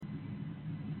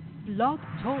Blog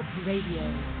Talk Radio.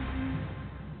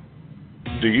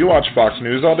 Do you watch Fox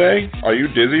News all day? Are you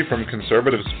dizzy from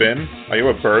conservative spin? Are you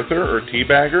a birther or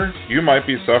teabagger? You might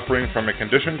be suffering from a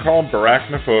condition called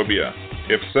arachnophobia.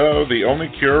 If so, the only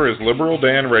cure is Liberal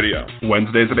Dan Radio.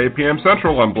 Wednesdays at 8 p.m.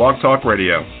 Central on Blog Talk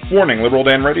Radio. Warning, Liberal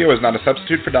Dan Radio is not a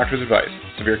substitute for doctor's advice.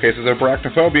 Severe cases of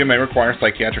arachnophobia may require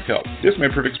psychiatric help. This may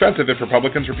prove expensive if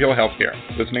Republicans repeal health care.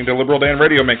 Listening to Liberal Dan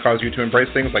Radio may cause you to embrace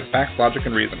things like facts, logic,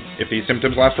 and reason. If these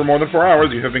symptoms last for more than 4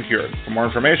 hours, you have been cured. For more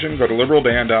information, go to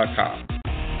liberaldan.com.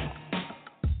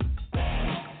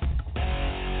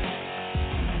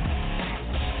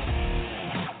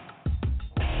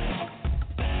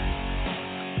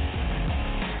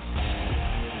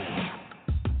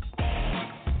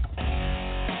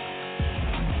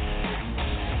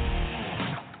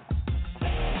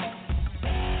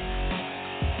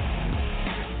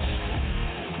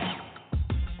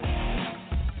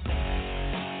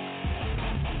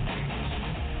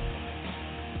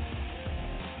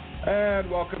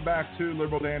 Welcome back to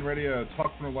Liberal Dan Radio,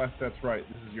 Talk from the Left, that's right.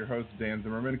 This is your host, Dan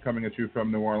Zimmerman, coming at you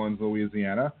from New Orleans,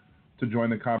 Louisiana. To join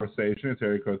the conversation, it's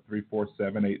area code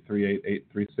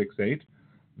 347-838-8368.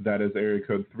 That is area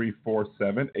code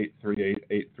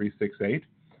 347-838-8368.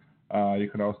 You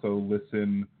can also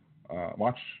listen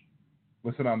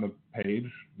on the page.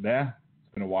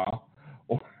 It's been a while.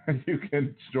 Or you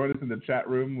can join us in the chat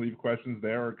room, leave questions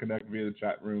there, or connect via the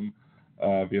chat room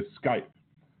via Skype.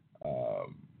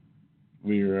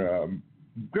 We're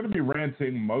going to be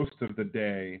ranting most of the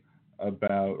day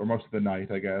about, or most of the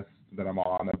night, I guess, that I'm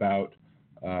on, about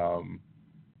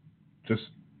just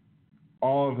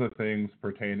all of the things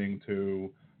pertaining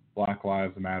to Black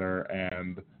Lives Matter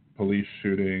and police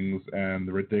shootings and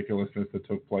the ridiculousness that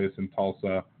took place in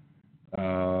Tulsa.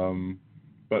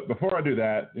 But before I do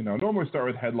that, I normally start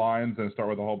with headlines and start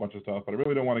with a whole bunch of stuff, but I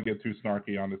really don't want to get too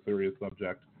snarky on a serious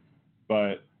subject.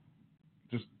 But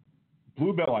just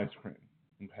Bluebell ice cream.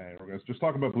 Okay, we're going to just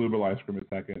talk about Bluebell ice cream in a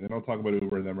second, and I'll talk about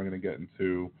Uber, and then we're going to get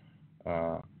into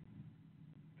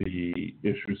the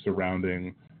issues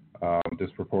surrounding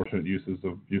disproportionate use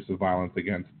of violence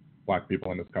against Black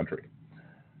people in this country.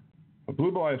 But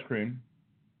Bluebell ice cream,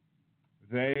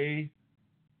 they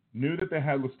knew that they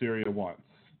had listeria once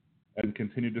and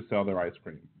continued to sell their ice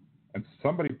cream, and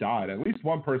somebody died. At least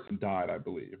one person died, I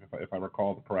believe, if I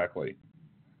recall correctly.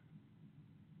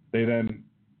 They then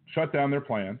shut down their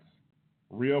plants,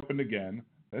 reopened again.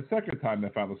 The second time they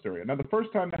found listeria. Now, the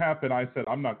first time that happened, I said,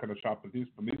 I'm not going to shop from these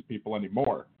people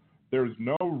anymore. There's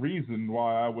no reason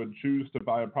why I would choose to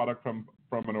buy a product from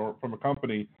a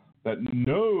company that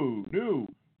knew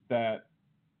that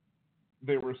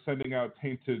they were sending out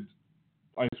tainted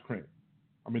ice cream.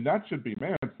 I mean, that should be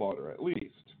manslaughter at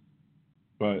least.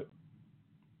 But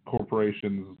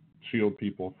corporations shield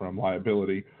people from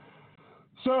liability.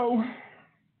 So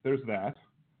there's that.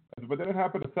 But then it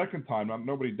happened a second time.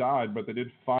 Nobody died, but they did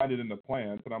find it in the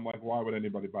plants. And I'm like, why would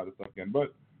anybody buy this stuff again?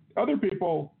 But other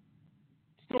people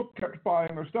still kept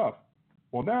buying their stuff.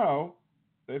 Well, now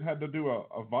they've had to do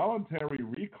a voluntary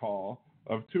recall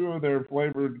of 2 of their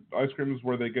flavored ice creams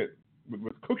where they get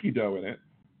with cookie dough in it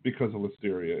because of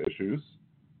listeria issues.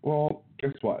 Well,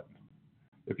 guess what?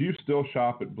 If you still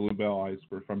shop at Bluebell Ice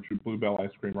Cream, from Bluebell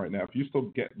Ice Cream right now, if you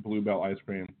still get Bluebell Ice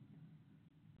Cream,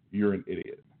 you're an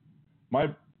idiot.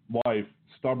 My wife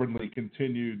stubbornly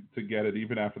continued to get it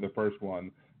even after the first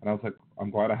one, and I was like, I'm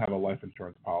glad I have a life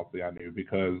insurance policy on you,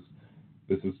 because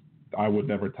I would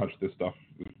never touch this stuff.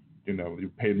 You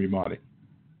paid me money.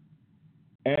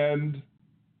 And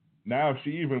now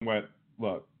she even went,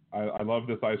 look, I love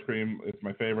this ice cream. It's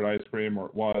my favorite ice cream, or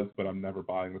it was, but I'm never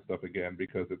buying this stuff again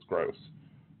because it's gross.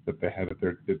 That they have it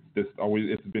there.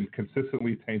 It's been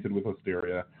consistently tainted with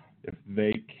listeria. If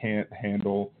they can't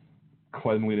handle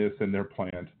cleanliness in their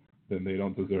plant, then they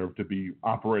don't deserve to be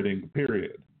operating,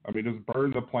 period. I mean, just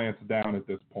burn the plants down at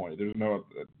this point. If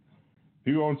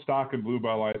you own stock in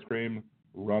Bluebell ice cream,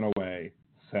 run away,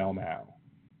 sell now.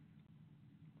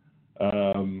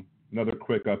 Another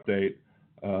quick update.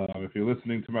 If you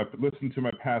listen to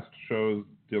my past shows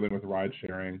dealing with ride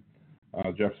sharing,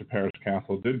 Jefferson Parish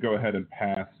Council did go ahead and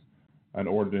pass an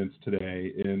ordinance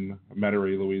today in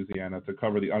Metairie, Louisiana, to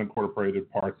cover the unincorporated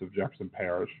parts of Jefferson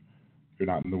Parish. If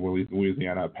you're not in the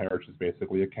Louisiana, a parish is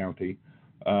basically a county.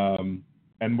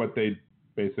 And what they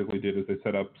basically did is they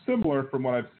set up similar, from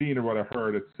what I've seen or what I've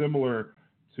heard, it's similar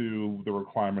to the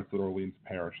requirements that Orleans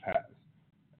Parish has,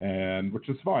 and which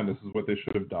is fine. This is what they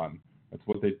should have done. That's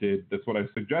what they did. That's what I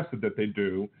suggested that they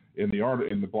do in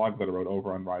the blog that I wrote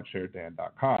over on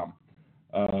ridesharedan.com.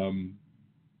 And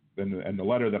the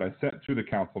letter that I sent to the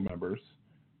council members.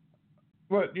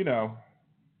 But,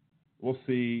 we'll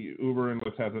see. Uber and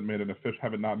Lyft have not made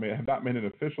an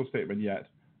official statement yet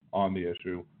on the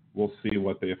issue. We'll see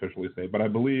what they officially say, but I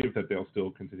believe that they'll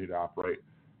still continue to operate.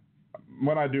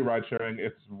 When I do ride sharing,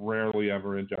 it's rarely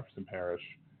ever in Jefferson Parish.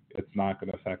 It's not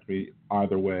going to affect me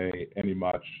either way any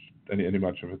much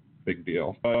of a big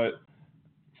deal. But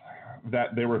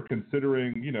that they were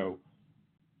considering,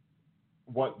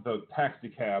 what the taxi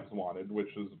cabs wanted, which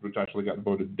actually got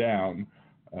voted down,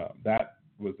 that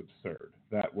was absurd.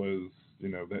 That was,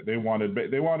 they wanted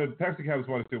taxi cabs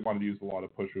wanted to use the law to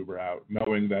push Uber out,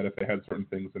 knowing that if they had certain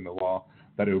things in the law,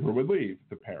 that Uber would leave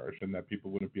the parish and that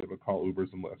people wouldn't be able to call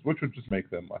Ubers and Lyfts, which would just make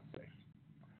them less safe.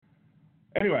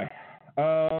 Anyway,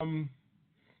 so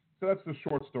that's the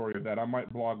short story of that. I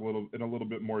might blog in a little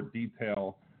bit more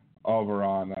detail over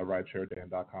on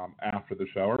ridesharedan.com after the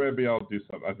show, or maybe I'll do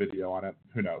a video on it.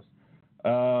 Who knows?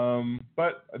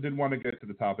 But I did want to get to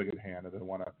the topic at hand. I didn't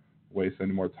want to waste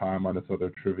any more time on this other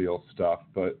trivial stuff.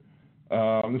 But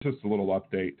this is just a little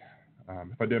update.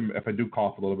 If I do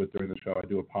cough a little bit during the show, I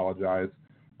do apologize.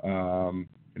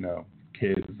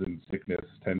 Kids and sickness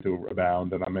tend to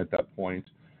abound, and I'm at that point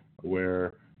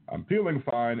where I'm feeling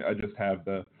fine. I just have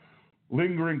the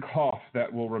lingering cough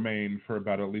that will remain for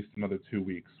about at least another 2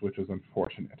 weeks, which is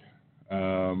unfortunate.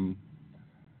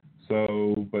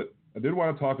 But I did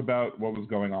want to talk about what was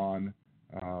going on.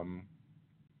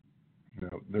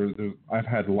 I've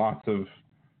had lots of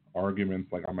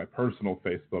arguments, like on my personal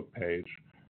Facebook page,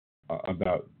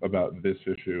 about this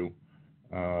issue,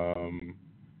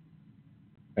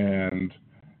 and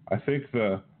I think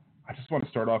I just want to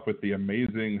start off with the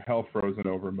amazing hell frozen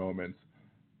over moments.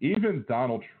 Even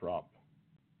Donald Trump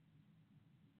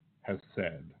has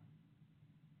said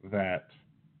that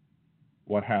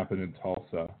what happened in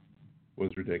Tulsa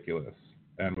was ridiculous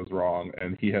and was wrong,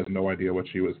 and he has no idea what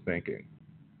she was thinking.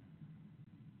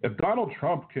 If Donald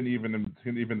Trump can even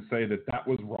say that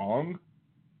was wrong,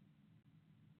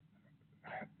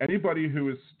 anybody who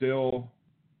is still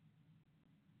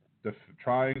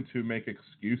trying to make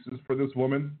excuses for this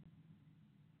woman,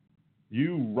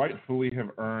 you rightfully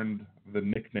have earned the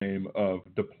nickname of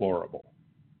deplorable,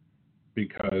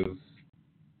 because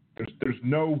there's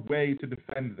no way to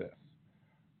defend this.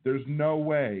 There's no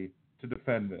way to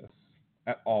defend this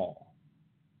at all.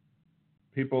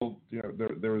 People,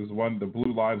 there was the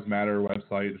Blue Lives Matter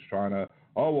website is trying to,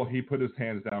 he put his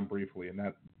hands down briefly and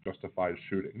that justifies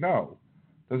shooting. No,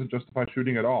 it doesn't justify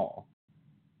shooting at all.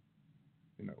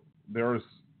 There are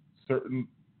certain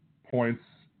points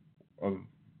of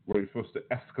where you're supposed to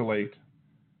escalate.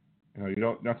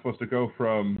 You're not supposed to go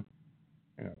from,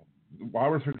 why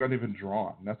was her gun even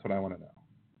drawn? That's what I want to know.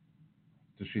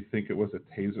 Did she think it was a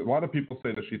taser? A lot of people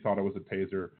say that she thought it was a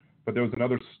taser, but there was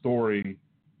another story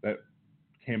that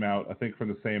came out, I think from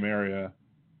the same area,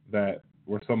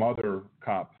 where some other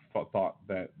cop thought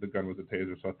that the gun was a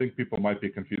taser. So I think people might be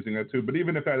confusing that too. But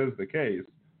even if that is the case,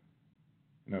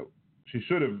 she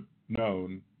should have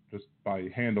known just by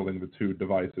handling the two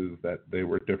devices that they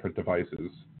were different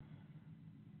devices.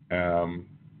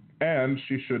 And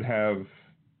she should have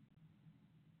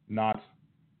not,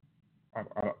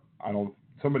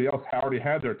 somebody else already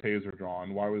had their taser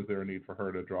drawn. Why was there a need for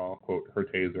her to draw, quote, her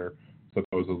taser,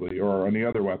 supposedly, or any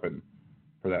other weapon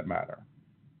for that matter?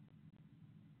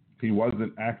 He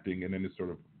wasn't acting in any sort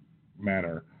of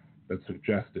manner that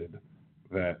suggested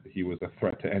that he was a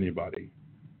threat to anybody.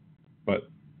 But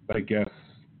I guess,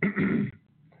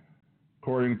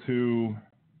 according to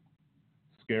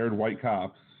scared white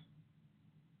cops,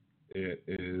 it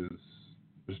is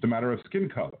just a matter of skin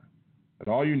color. And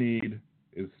all you need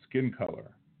is skin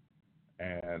color.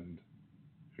 And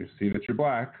if you see that you're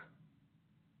black,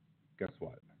 guess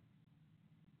what?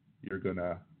 You're going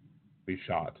to be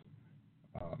shot.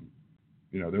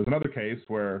 There's another case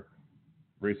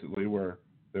recently where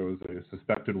there was a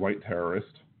suspected white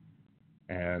terrorist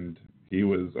and he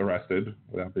was arrested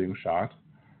without being shot.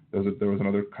 There was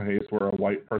another case where a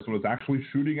white person was actually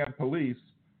shooting at police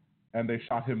and they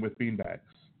shot him with beanbags.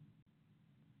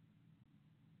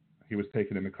 He was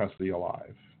taken into custody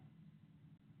alive.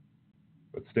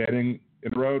 But standing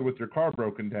in the road with your car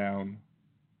broken down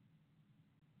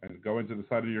and going to the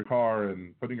side of your car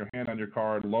and putting your hand on your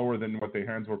car lower than what their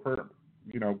hands were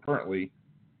currently,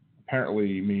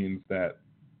 apparently means that,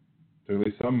 to at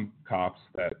least some cops,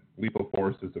 that lethal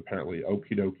force is apparently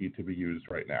okie dokie to be used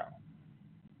right now.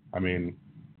 I mean,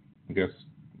 I guess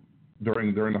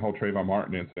during the whole Trayvon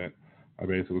Martin incident, I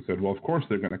basically said, well, of course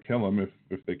they're going to kill him.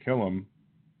 If they kill him,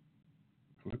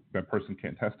 that person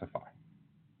can't testify.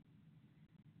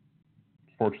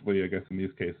 Fortunately, I guess in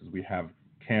these cases we have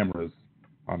cameras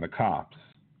on the cops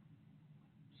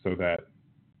so that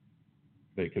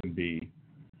they can be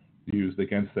used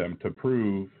against them to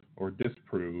prove or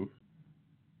disprove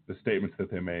the statements that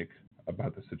they make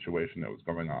about the situation that was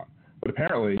going on. But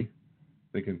apparently,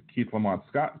 I think in Keith Lamont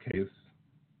Scott case,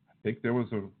 I think there was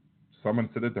someone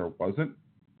said that there wasn't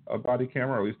a body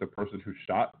camera, or at least the person who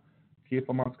shot Keith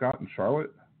Lamont Scott in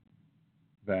Charlotte,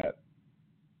 that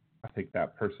I think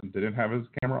that person didn't have his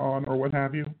camera on or what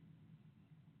have you,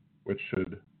 which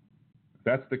should, if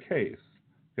that's the case,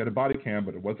 if he had a body cam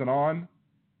but it wasn't on,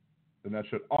 then that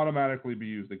should automatically be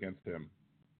used against him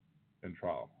in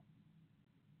trial.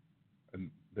 And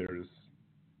there's,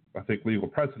 I think, legal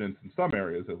precedents in some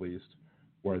areas at least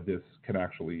where this can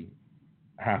actually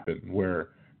happen, where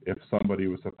if somebody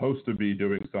was supposed to be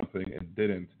doing something and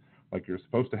didn't, like you're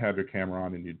supposed to have your camera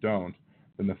on and you don't,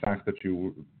 then the fact that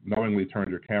you knowingly turned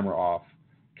your camera off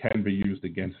can be used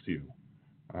against you,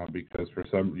 because for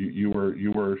some you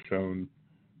were shown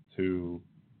to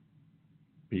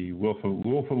be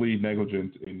willfully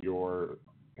negligent in your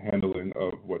handling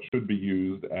of what should be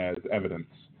used as evidence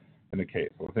in a case.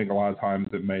 So I think a lot of times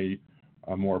it may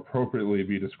more appropriately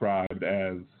be described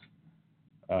as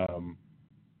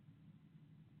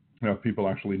people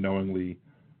actually knowingly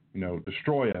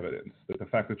destroy evidence, that the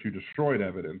fact that you destroyed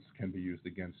evidence can be used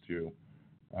against you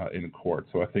in court.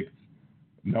 So I think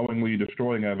knowingly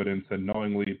destroying evidence and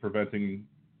knowingly preventing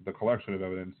the collection of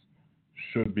evidence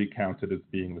should be counted as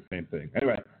being the same thing.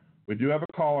 Anyway, we do have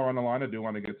a caller on the line. I do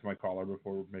want to get to my caller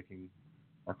before making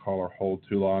our caller hold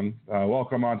too long.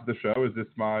 Welcome onto the show. Is this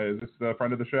a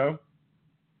friend of the show?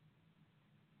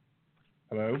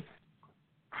 Hello?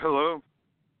 Hello?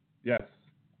 Yes.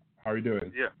 How are you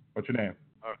doing? Yeah. What's your name?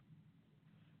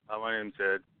 My name's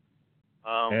Ed.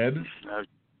 Ed?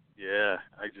 Yeah,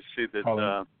 I just see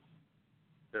that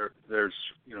there's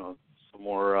some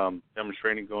more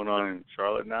demonstrating going on in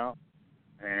Charlotte now,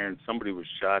 and somebody was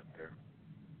shot there.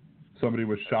 Somebody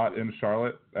was shot in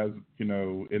Charlotte, as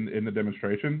in the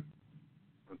demonstration?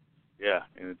 Yeah,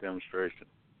 in a demonstration.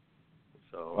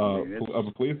 So of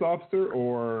a police officer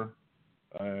or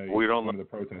we don't one of the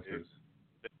protesters?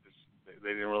 They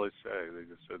didn't really say. They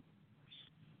just said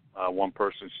one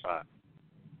person shot.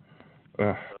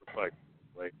 Like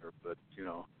later, but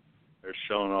they're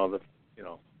showing all the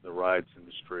the riots in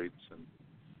the streets,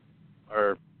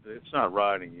 or it's not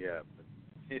rioting yet, but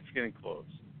it's getting close.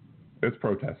 It's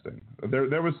protesting.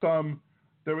 There was some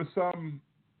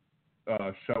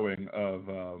showing of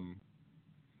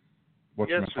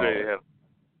yesterday they had a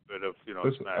bit of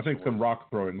I think some rock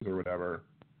throwings or whatever.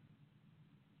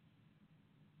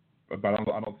 But I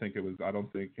don't think it was. I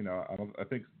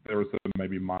think there was some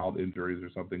maybe mild injuries or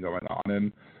something going on.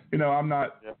 And I'm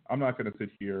not going to sit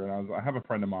here. And I have a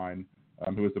friend of mine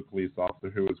who is a police officer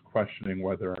who was questioning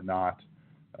whether or not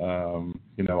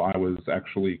I was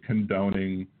actually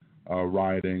condoning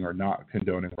rioting or not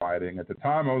condoning rioting. At the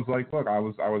time, I was like, look,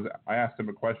 I asked him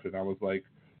a question. I was like,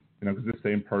 because this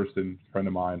same person, friend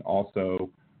of mine, also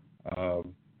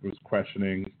was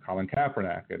questioning Colin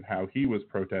Kaepernick and how he was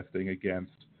protesting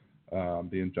against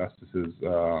the injustices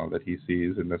that he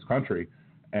sees in this country.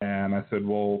 And I said,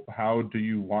 well, how do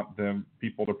you want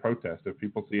people to protest? If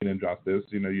people see an injustice,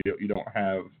 you don't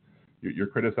have, you're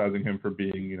criticizing him for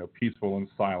being, peaceful and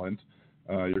silent.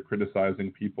 You're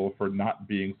criticizing people for not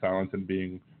being silent and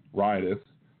being riotous.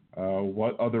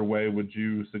 What other way would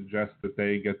you suggest that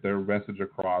they get their message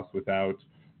across without,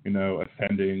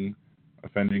 offending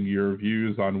your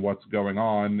views on what's going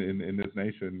on in this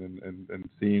nation and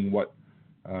seeing what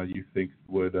you think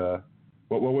would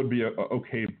what would be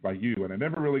okay by you? And I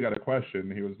never really got a question.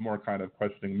 He was more kind of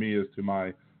questioning me as to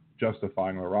my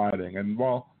justifying the rioting. And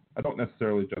while I don't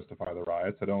necessarily justify the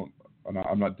riots,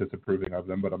 I'm not disapproving of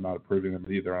them, but I'm not approving them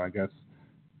either. And I guess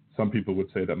some people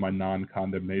would say that my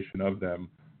non-condemnation of them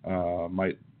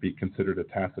might be considered a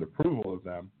tacit approval of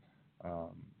them.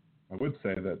 I would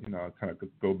say that I kind of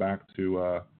go back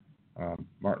to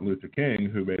Martin Luther King,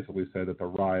 who basically said that the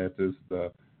riot is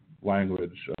the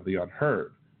language of the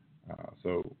unheard.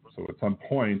 So at some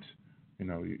point,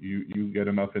 you get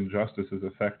enough injustices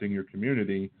affecting your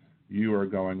community, you are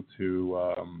going to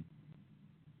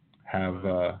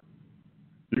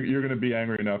you're going to be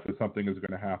angry enough that something is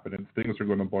going to happen and things are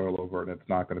going to boil over and it's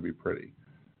not going to be pretty.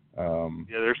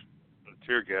 There's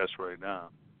tear gas right now.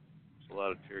 There's a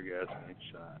lot of tear gas being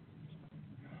shot.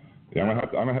 Yeah,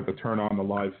 I'm gonna have to turn on the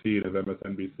live feed of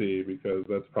MSNBC because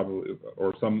that's probably,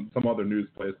 or some other news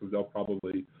places, they'll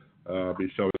probably be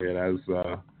showing it as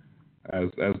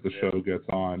the show gets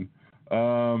on.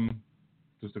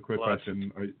 Just a quick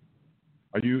question: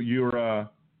 you're I'm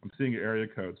seeing your area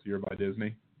code, so you're by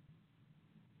Disney?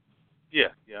 Yeah,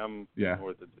 I'm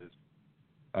north of Disney.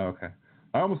 Okay,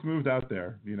 I almost moved out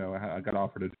there. I got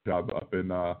offered a job up in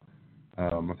I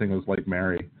think it was Lake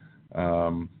Mary.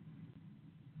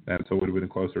 And so it would have been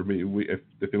closer. If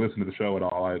you listen to the show at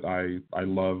all, I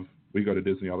love. We go to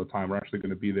Disney all the time. We're actually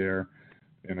going to be there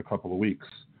in a couple of weeks.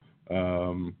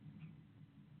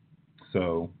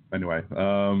 So anyway,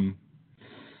 so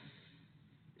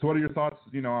what are your thoughts,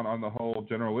 on the whole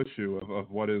general issue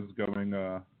of what is going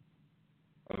of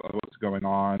what's going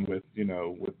on with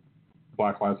with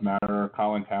Black Lives Matter,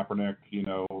 Colin Kaepernick?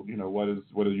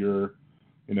 What are your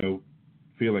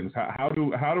feelings? How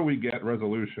do we get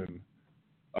resolution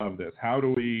of this? How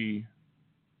do we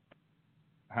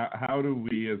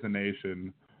as a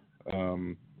nation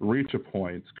reach a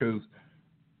point? Because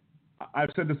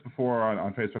I've said this before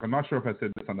on Facebook. I'm not sure if I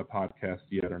said this on the podcast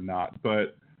yet or not,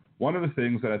 but one of the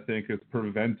things that I think is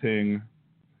preventing,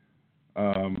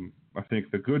 I think,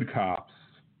 the good cops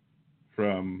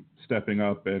from stepping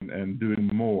up and doing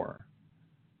more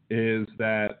is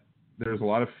that there's a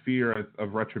lot of fear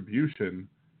of retribution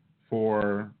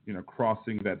for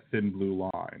crossing that thin blue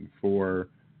line, for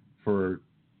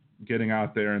getting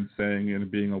out there and saying and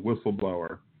being a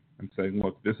whistleblower and saying,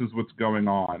 look, this is what's going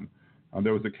on.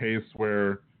 There was a case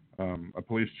where a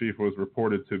police chief was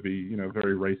reported to be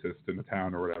very racist in the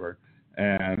town or whatever,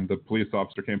 and the police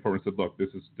officer came forward and said, look,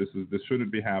 this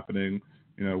shouldn't be happening.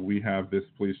 We have this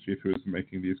police chief who is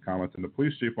making these comments, and the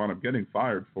police chief wound up getting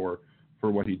fired for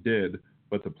what he did.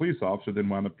 But the police officer then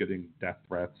wound up getting death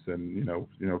threats and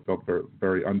felt very,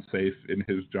 very unsafe in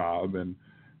his job.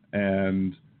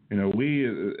 And we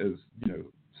as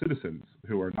citizens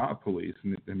who are not police,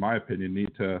 in my opinion,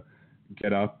 need to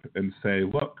get up and say,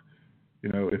 look,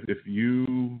 if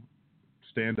you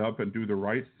stand up and do the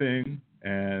right thing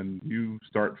and you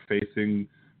start facing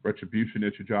retribution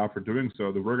at your job for doing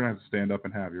so, then we're going to have to stand up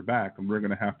and have your back, and we're going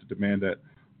to have to demand that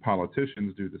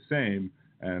politicians do the same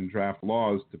and draft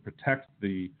laws to protect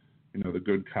the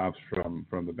good cops from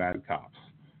the bad cops.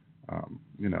 A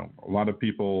lot of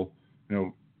people,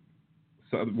 so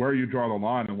where you draw the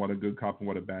line on what a good cop and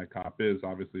what a bad cop is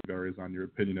obviously varies on your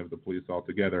opinion of the police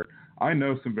altogether. I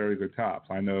know some very good cops.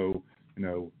 I know,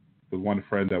 the one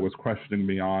friend that was questioning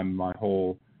me on my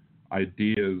whole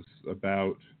ideas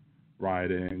about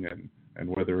rioting and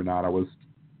whether or not I was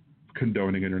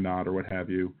condoning it or not or what have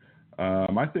you.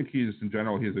 I think he's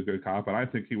a good cop, and I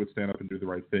think he would stand up and do the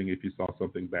right thing if he saw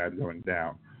something bad going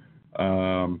down.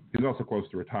 He's also close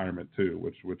to retirement too,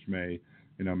 which may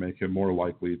make him more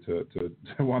likely to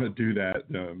want to do that,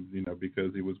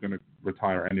 because he was going to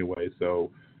retire anyway. So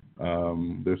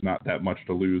there's not that much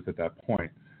to lose at that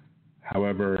point.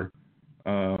 However,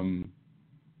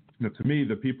 to me,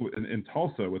 the people in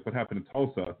Tulsa, with what happened in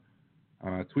Tulsa,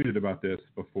 I tweeted about this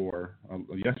before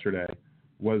yesterday,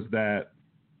 was that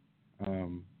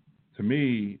to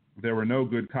me, there were no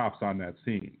good cops on that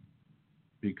scene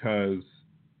because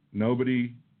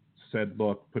nobody said,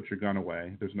 look, put your gun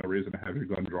away. There's no reason to have your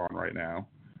gun drawn right now.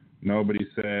 Nobody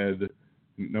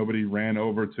ran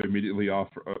over to immediately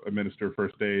administer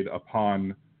first aid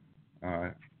upon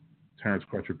Terrence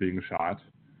Crutcher being shot.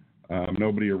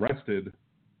 Nobody arrested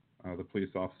the police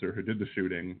officer who did the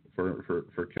shooting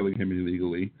for killing him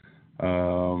illegally.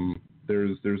 There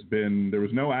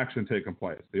was no action taking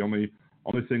place. The only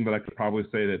thing that I could probably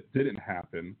say that didn't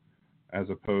happen, as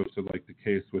opposed to like the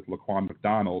case with Laquan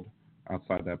McDonald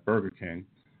outside that Burger King,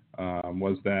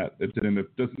 was that it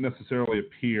doesn't necessarily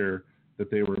appear that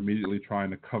they were immediately trying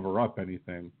to cover up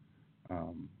anything.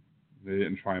 They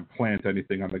didn't try and plant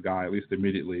anything on the guy, at least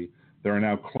immediately. There are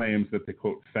now claims that they,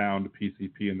 quote, found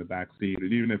PCP in the back seat.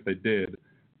 And even if they did,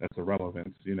 that's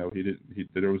irrelevant.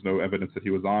 There was no evidence that he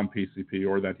was on PCP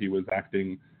or that he was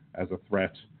acting as a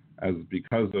threat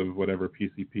because of whatever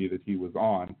PCP that he was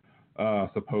on,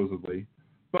 supposedly.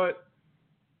 But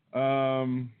I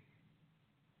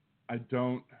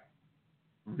don't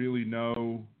really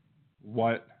know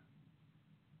what,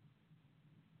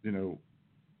 a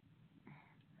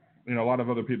lot of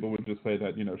other people would just say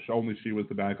that, only she was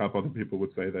the bad cop. Other people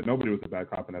would say that nobody was the bad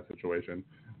cop in that situation.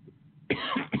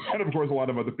 And of course, a lot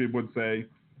of other people would say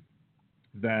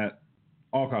that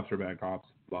all cops are bad cops,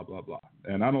 blah, blah, blah.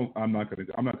 And I'm not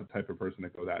the type of person to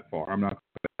go that far. I'm not going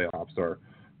to say cops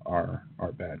are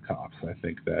bad cops. I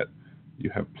think that you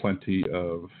have plenty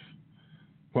of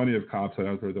cops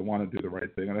out there that want to do the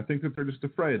right thing. And I think that they're just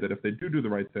afraid that if they do the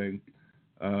right thing,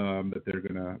 that they're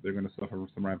gonna suffer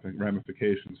some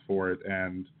ramifications for it,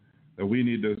 and that we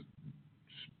need to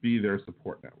be their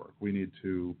support network. We need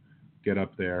to get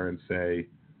up there and say,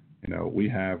 we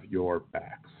have your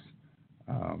backs.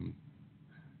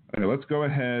 Let's go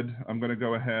ahead. I'm going to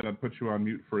go ahead and put you on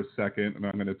mute for a second, and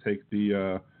I'm going to take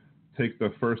the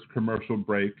first commercial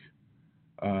break.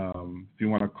 If you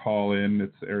want to call in,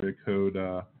 it's area code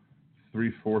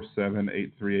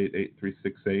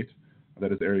 347-838-8368.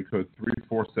 That is area code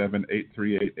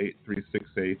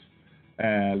 347-838-8368.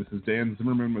 And this is Dan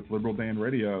Zimmerman with Liberal Dan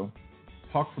Radio.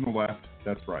 Talk from the left,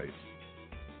 that's right.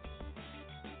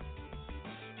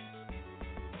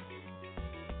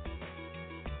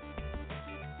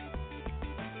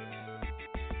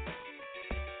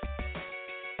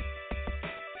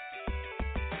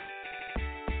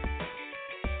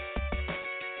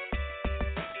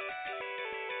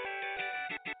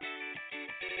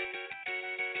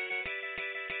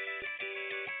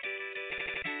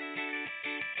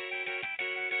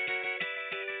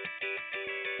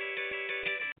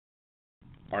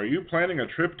 Are you planning a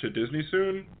trip to Disney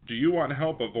soon? Do you want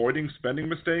help avoiding spending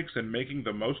mistakes and making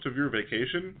the most of your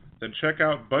vacation? Then check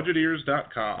out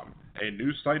budgeteers.com, a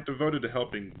new site devoted to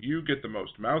helping you get the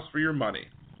most mouse for your money.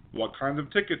 What kinds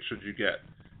of tickets should you get?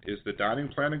 Is the dining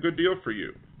plan a good deal for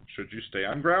you? Should you stay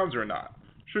on grounds or not?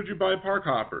 Should you buy park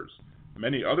hoppers?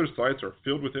 Many other sites are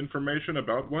filled with information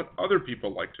about what other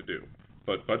people like to do,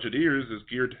 but Budgeteers is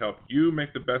geared to help you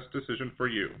make the best decision for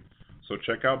you. So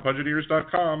check out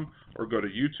budgeteers.com or go to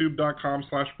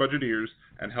youtube.com/budgeteers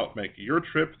and help make your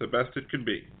trip the best it can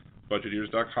be.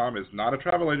 Budgeteers.com is not a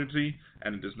travel agency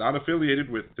and it is not affiliated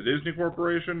with the Disney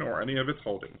Corporation or any of its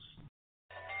holdings.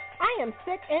 I am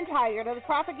sick and tired of the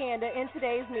propaganda in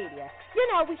today's media.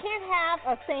 You know, we can't have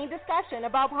a sane discussion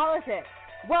about politics.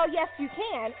 Well, yes, you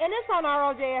can, and it's on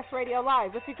ROJS Radio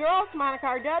Live with your girls, Monica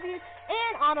R.W.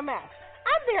 and Autumn S.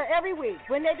 I'm there every week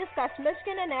when they discuss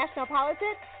Michigan and national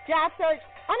politics, job search,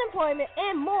 unemployment,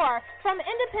 and more from an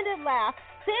independent laugh,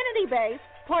 sanity-based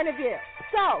point of view.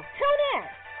 So, tune in.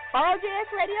 ROJS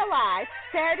Radio Live,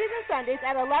 Saturdays and Sundays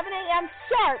at 11 a.m.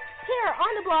 sharp here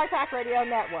on the Blog Talk Radio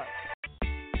Network.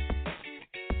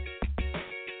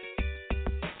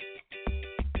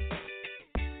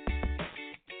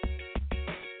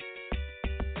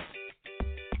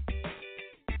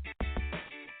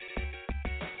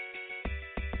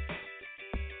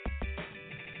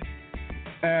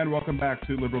 And welcome back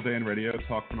to Liberal Dan Radio,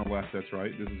 Talk from the Left, that's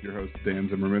right. This is your host, Dan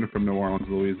Zimmerman from New Orleans,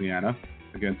 Louisiana.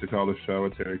 Again, to call the show,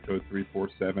 it's area code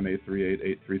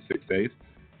 347-838-8368.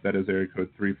 That is area code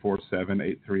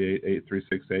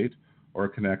 347-838-8368. Or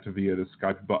connect via the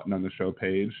Skype button on the show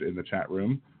page in the chat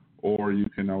room. Or you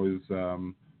can always,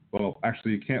 well,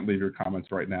 actually, you can't leave your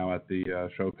comments right now at the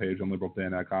show page on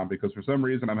liberaldan.com because for some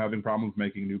reason I'm having problems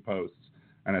making new posts,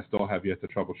 and I still have yet to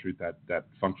troubleshoot that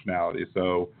functionality.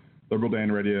 So, Liberal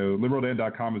Dan Radio,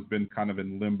 liberaldan.com has been kind of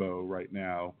in limbo right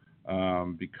now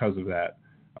because of that.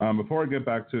 Before I get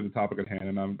back to the topic at hand,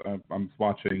 and I'm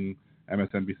watching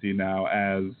MSNBC now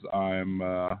as I'm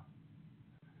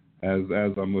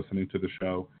listening to the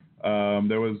show.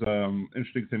 There was an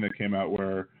interesting thing that came out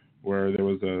where there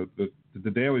was the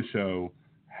Daily Show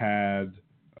had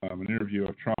an interview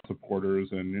of Trump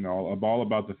supporters and all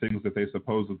about the things that they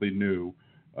supposedly knew.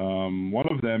 One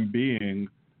of them being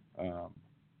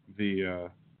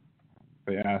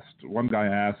one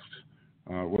guy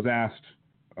was asked,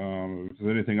 is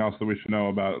there anything else that we should know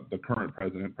about the current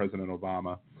president, President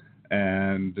Obama?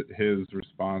 And his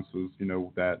response was,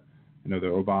 that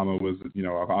Obama was,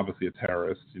 obviously a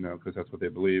terrorist, because that's what they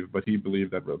believe. But he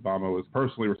believed that Obama was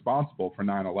personally responsible for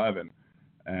 9/11.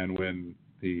 And when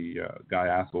the guy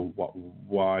asked, well,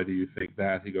 why do you think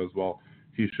that? He goes, well,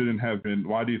 he shouldn't have been.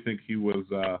 Why do you think he was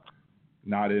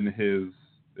not in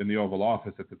the Oval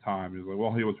Office at the time? He was like,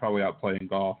 well, he was probably out playing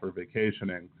golf or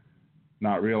vacationing,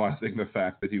 not realizing the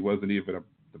fact that he wasn't even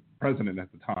the president at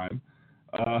the time,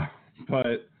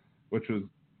 but which was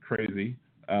crazy.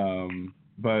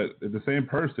 But the same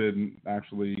person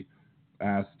actually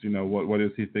asked, what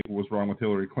does he think was wrong with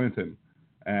Hillary Clinton?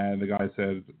 And the guy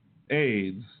said,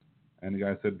 AIDS. And the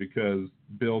guy said, because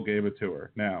Bill gave it to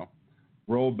her. Now,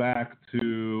 roll back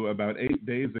to about 8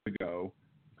 days ago,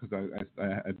 because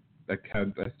I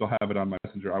still have it on my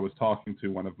messenger. I was talking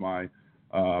to one of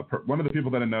the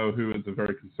people that I know who is a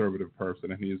very conservative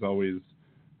person, and he's always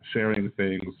sharing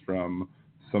things from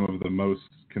some of the most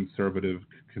conservative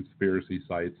conspiracy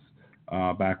sites.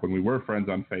 Back when we were friends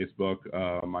on Facebook,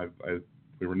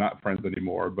 we were not friends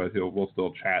anymore, but we'll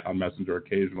still chat on Messenger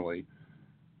occasionally.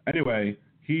 Anyway,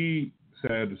 he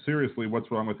said, seriously,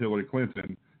 what's wrong with Hillary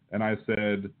Clinton? And I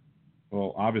said,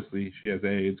 well, obviously she has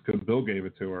AIDS because Bill gave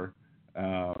it to her.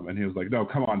 And he was like, no,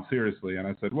 come on, seriously. And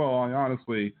I said, well,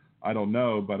 honestly, I don't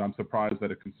know, but I'm surprised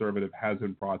that a conservative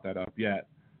hasn't brought that up yet.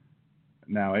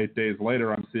 Now, 8 days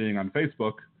later, I'm seeing on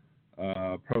Facebook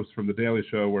a post from The Daily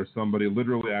Show where somebody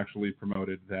literally actually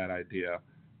promoted that idea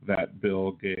that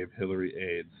Bill gave Hillary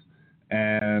AIDS.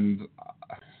 And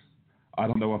I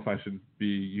don't know if I should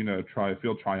be,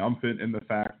 feel triumphant in the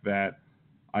fact that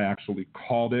I actually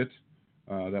called it,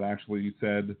 that actually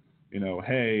said,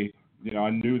 hey, I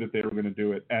knew that they were going to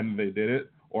do it and they did it,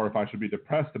 or if I should be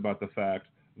depressed about the fact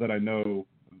that I know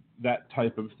that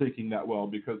type of thinking that well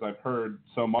because I've heard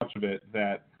so much of it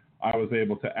that I was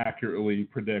able to accurately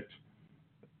predict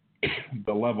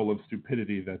the level of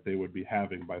stupidity that they would be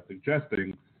having by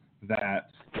suggesting that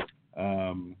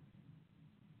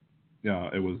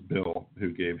it was Bill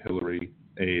who gave Hillary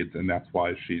AIDS and that's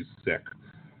why she's sick.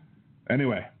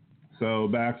 Anyway, so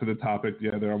back to the topic.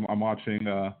 Yeah, I'm watching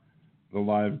the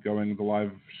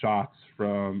live shots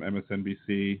from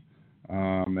MSNBC.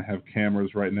 They have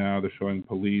cameras right now. They're showing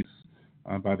police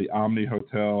by the Omni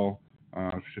Hotel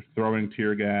throwing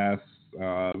tear gas,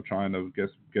 trying to get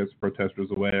protesters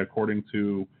away. According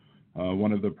to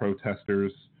one of the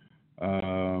protesters,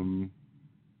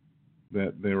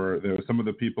 that there were some of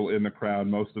the people in the crowd.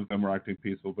 Most of them were acting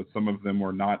peaceful, but some of them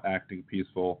were not acting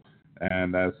peaceful,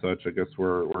 and as such, I guess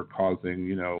we're causing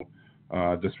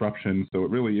disruption. So it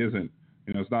really isn't.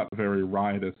 It's not very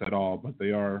riotous at all, but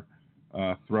they are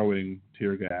throwing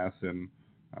tear gas, and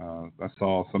I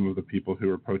saw some of the people who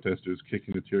were protesters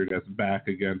kicking the tear gas back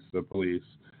against the police.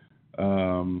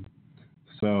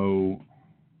 So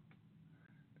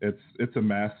it's a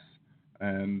mess,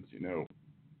 and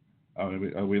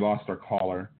we lost our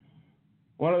caller.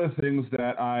 One of the things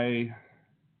that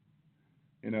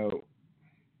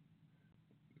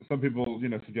some people,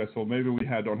 suggest, well, maybe we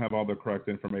don't have all the correct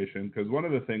information, because one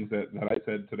of the things that I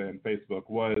said today on Facebook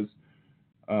was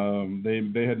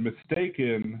they had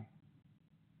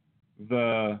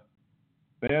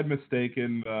mistaken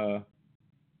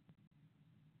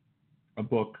a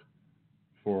book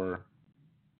for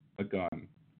a gun,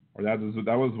 or that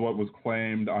was what was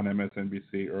claimed on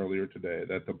MSNBC earlier today,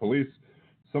 that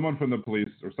someone from the police,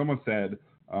 or someone said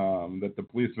that the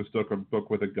police mistook a book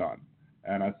with a gun.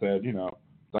 And I said,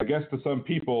 I guess to some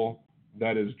people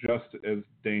that is just as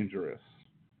dangerous,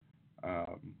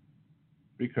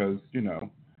 because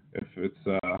if it's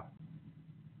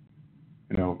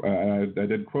I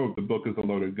did quote, the book is a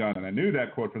loaded gun, and I knew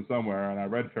that quote from somewhere, and I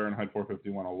read Fahrenheit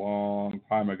 451 a long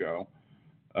time ago.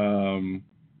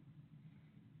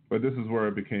 But this is where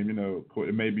it became,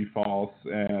 it may be false,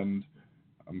 and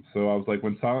so I was like,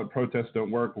 when silent protests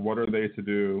don't work, what are they to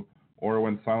do? Or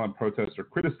when silent protests are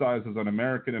criticized as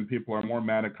un-American and people are more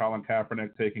mad at Colin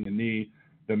Kaepernick taking a knee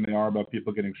than they are about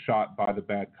people getting shot by the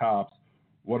bad cops,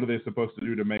 what are they supposed to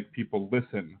do to make people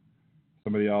listen?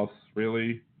 Somebody else,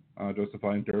 really?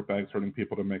 Justifying dirtbags hurting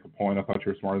people to make a point. I thought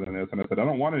you were smarter than this. And I said, I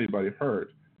don't want anybody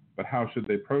hurt, but how should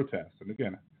they protest? And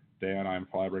again, Dan, I'm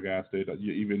flabbergasted.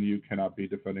 Even you cannot be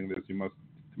defending this. You must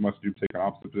take an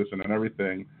opposite position and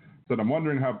everything. So I'm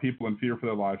wondering how people in fear for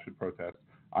their lives should protest.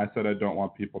 I said I don't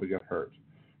want people to get hurt.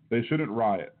 They shouldn't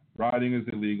riot. Rioting is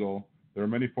illegal. There are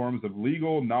many forms of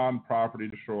legal, non-property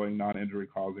destroying, non-injury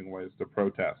causing ways to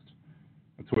protest.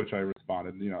 To which I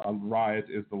responded, a riot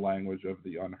is the language of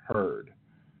the unheard.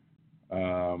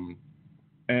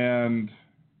 And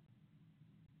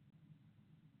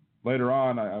later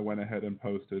on, I went ahead and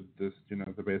posted this,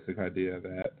 the basic idea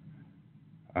that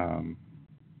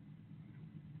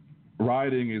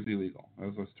rioting is illegal.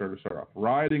 As I start off,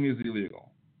 rioting is illegal.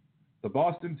 The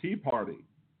Boston Tea Party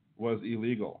was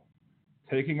illegal.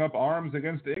 Taking up arms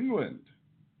against England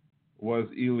was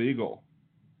illegal.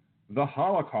 The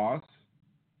Holocaust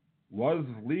was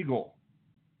legal.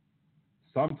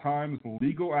 Sometimes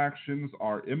legal actions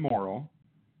are immoral.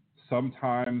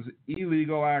 Sometimes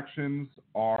illegal actions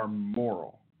are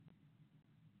moral.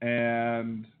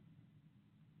 And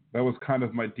that was kind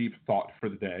of my deep thought for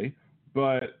the day.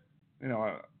 But,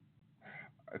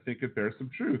 I think it bears some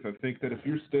truth. I think that if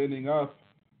you're standing up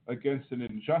against an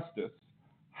injustice,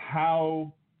 I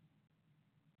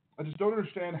just don't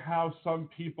understand how some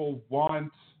people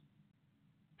want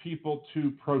people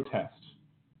to protest.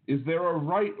 Is there a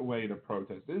right way to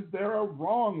protest? Is there a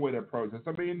wrong way to protest?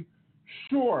 I mean,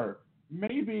 sure,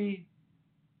 maybe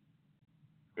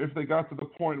if they got to the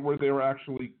point where they were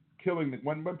actually killing,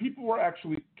 when people were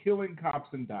actually killing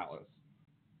cops in Dallas,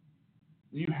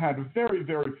 you had very,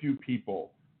 very few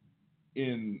people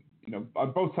on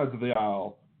both sides of the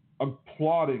aisle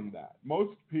applauding that.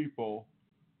 Most people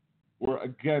were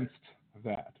against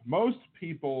that. Most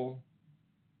people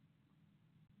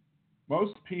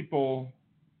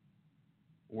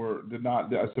did not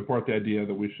support the idea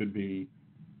that we should be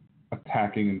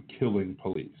attacking and killing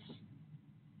police.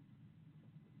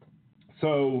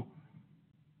 So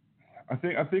I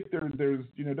think there's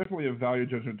definitely a value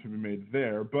judgment to be made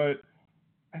there, but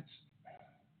it's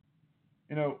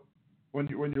when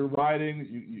you're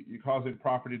rioting, you're causing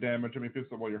property damage. I mean, people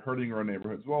say, well, you're hurting your own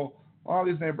neighborhoods. Well, a lot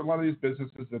of these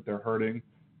businesses that they're hurting,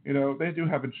 they do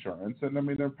have insurance, and I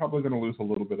mean they're probably going to lose a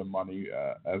little bit of money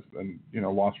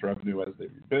lost revenue as they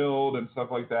rebuild and stuff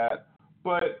like that.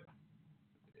 But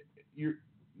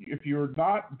if you're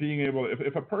not being able,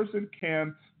 if a person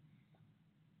can't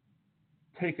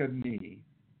take a knee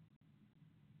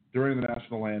during the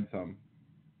national anthem,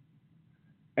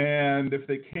 and if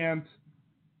they can't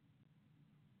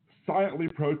silently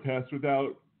protest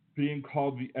without being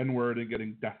called the N-word and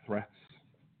getting death threats,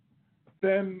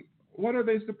 then what are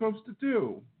they supposed to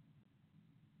do?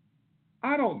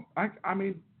 I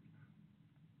mean,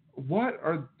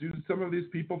 do some of these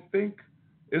people think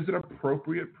is an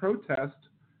appropriate protest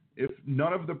if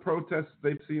none of the protests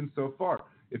they've seen so far?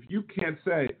 If you can't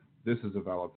say this is a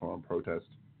valid form of protest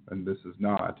and this is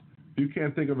not, if you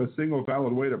can't think of a single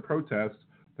valid way to protest,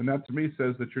 then that to me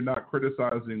says that you're not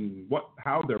criticizing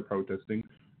how they're protesting.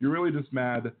 You're really just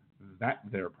mad that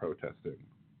they're protesting.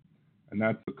 And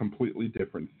that's a completely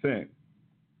different thing.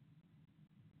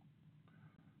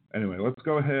 Anyway, let's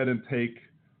go ahead and take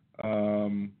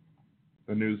the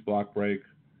news block break,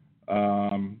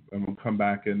 and we'll come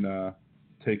back and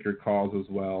take your calls as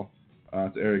well.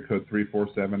 It's area code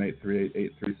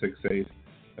 347-838-8368.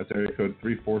 That's area code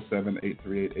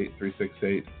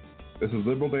 347-838-8368. This is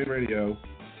Liberal Day Radio.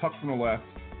 Tuck from the left,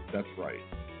 that's right.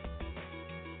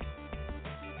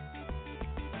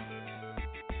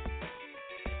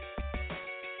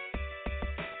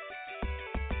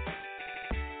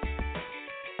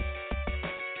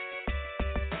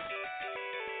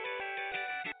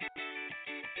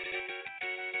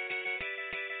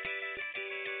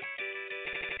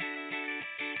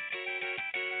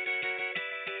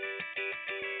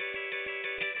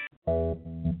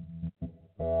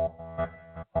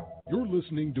 You're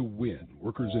listening to WIN,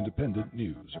 Workers Independent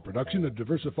News, a production of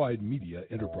Diversified Media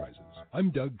Enterprises.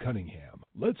 I'm Doug Cunningham.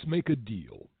 Let's make a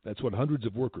deal. That's what hundreds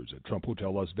of workers at Trump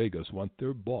Hotel Las Vegas want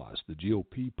their boss, the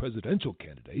GOP presidential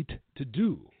candidate, to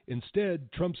do.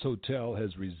 Instead, Trump's hotel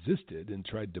has resisted and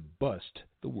tried to bust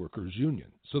the workers'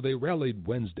 union. So they rallied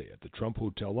Wednesday at the Trump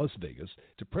Hotel Las Vegas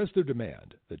to press their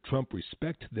demand that Trump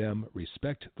respect them,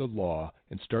 respect the law,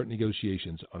 and start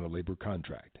negotiations on a labor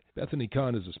contract. Bethany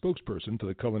Kahn is a spokesperson for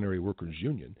the Culinary Workers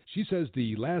Union. She says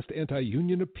the last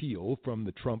anti-union appeal from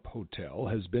the Trump Hotel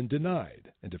has been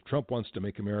denied. And if Trump wants to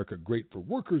make America great for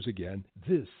workers again,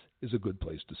 this is a good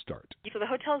place to start. So the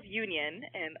hotel's union,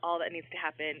 and all that needs to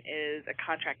happen is a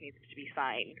contract needs to be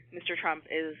signed. Mr. Trump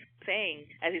is saying,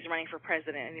 as he's running for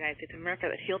president in the United States of America,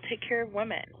 that he'll take care of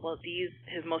women. Well,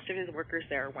 most of his workers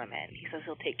there are women. He says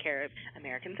he'll take care of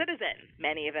American citizens.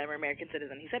 Many of them are American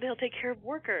citizens. He said he'll take care of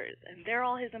workers, and they're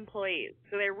all his employees.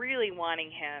 So they're really wanting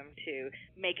him to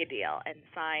make a deal and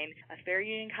sign a fair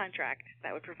union contract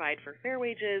that would provide for fair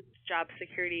wages, job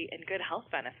security, and good health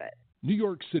benefits. New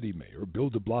York City Mayor Bill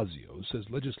de Blasio says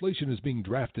legislation is being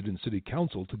drafted in City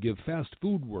Council to give fast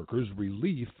food workers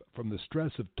relief from the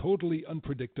stress of totally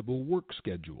unpredictable work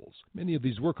schedules. Many of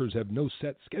these workers have no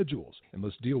set schedules and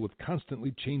must deal with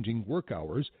constantly changing work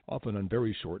hours, often on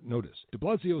very short notice. De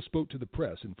Blasio spoke to the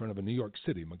press in front of a New York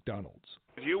City McDonald's.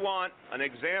 If you want an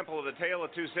example of the tale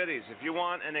of two cities, if you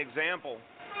want an example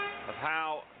of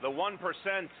how the 1%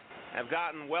 have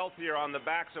gotten wealthier on the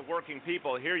backs of working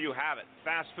people, here you have it,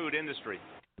 fast food industry.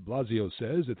 De Blasio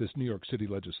says that this New York City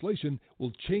legislation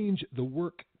will change the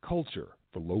work culture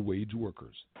for low-wage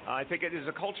workers. I think it is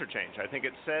a culture change. I think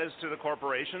it says to the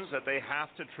corporations that they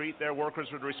have to treat their workers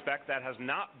with respect. That has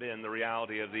not been the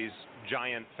reality of these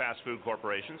giant fast food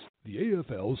corporations. The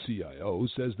AFL-CIO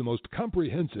says the most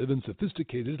comprehensive and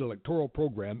sophisticated electoral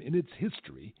program in its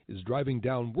history is driving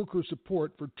down worker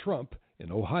support for Trump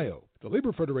in Ohio. The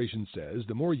Labor Federation says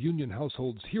the more union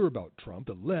households hear about Trump,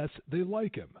 the less they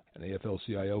like him. An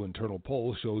AFL-CIO internal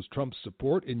poll shows Trump's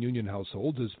support in union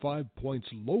households is 5 points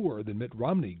lower than Mitt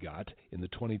Romney got in the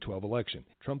 2012 election.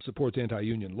 Trump supports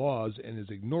anti-union laws and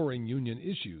is ignoring union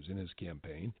issues in his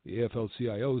campaign. The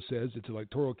AFL-CIO says its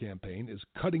electoral campaign is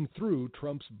cutting through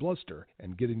Trump's bluster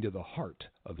and getting to the heart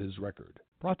of his record.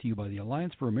 Brought to you by the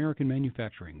Alliance for American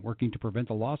Manufacturing, working to prevent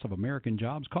the loss of American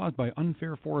jobs caused by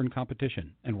unfair foreign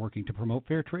competition, and working to promote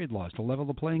fair trade laws to level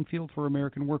the playing field for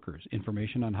American workers.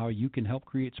 Information on how you can help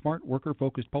create smart,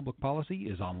 worker-focused public policy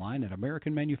is online at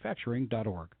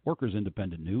americanmanufacturing.org. Workers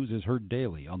Independent News is heard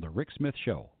daily on The Rick Smith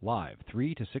Show, live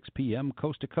 3 to 6 p.m.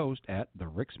 coast to coast at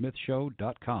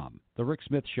thericksmithshow.com. The Rick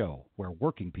Smith Show, where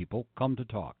working people come to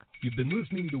talk. You've been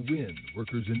listening to WIN,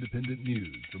 Workers Independent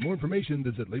News. For more information,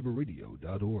 visit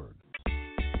laborradio.org.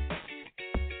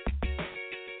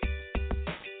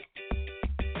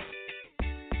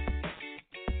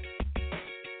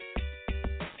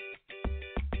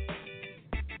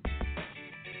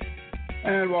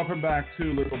 And welcome back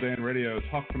to Liberal Dan Radio,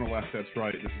 Talk from the Left, that's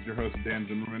right. This is your host, Dan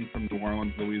Zimmerman from New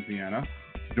Orleans, Louisiana.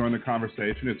 To join the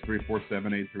conversation, it's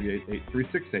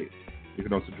 347-838-8368. You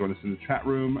can also join us in the chat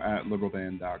room at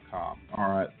liberaldan.com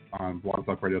or on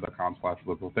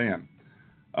blogtalkradio.com/liberaldan.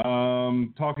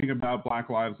 Talking about Black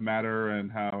Lives Matter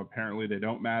and how apparently they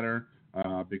don't matter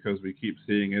because we keep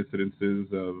seeing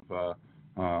incidences of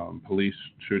police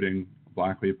shooting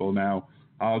black people. Now,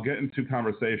 I'll get into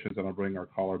conversations and I'll bring our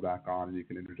caller back on and you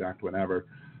can interject whenever.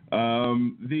 A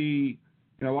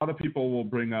lot of people will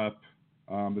bring up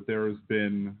that there has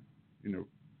been,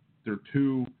 there are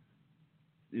two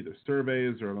either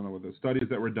surveys or I don't know whether studies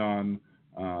that were done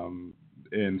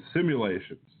in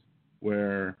simulations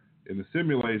where in the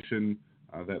simulation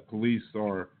that police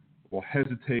will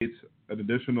hesitate an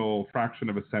additional fraction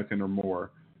of a second or more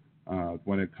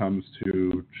when it comes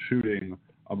to shooting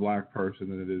a black person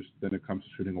than it comes to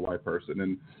shooting a white person.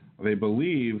 And they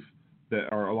believe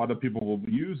that, or a lot of people will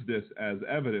use this as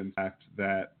evidence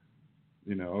that,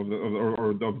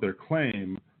 of their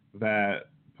claim that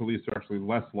police are actually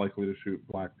less likely to shoot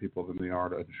black people than they are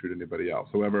to shoot anybody else.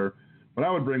 However, what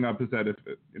I would bring up is that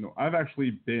I've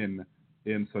actually been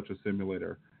in such a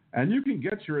simulator, and you can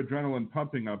get your adrenaline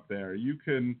pumping up there. You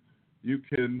can,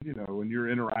 when you're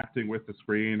interacting with the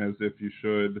screen as if you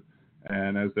should,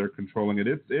 and as they're controlling it,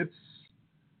 it's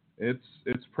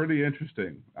pretty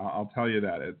interesting. I'll tell you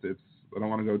that. It's I don't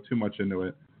want to go too much into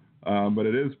it, but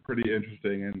it is pretty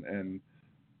interesting. And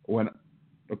when,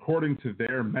 according to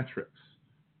their metrics,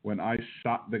 when I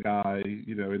shot the guy,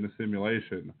 in the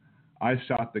simulation, I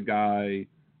shot the guy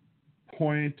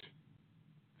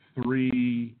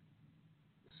 0.3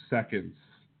 seconds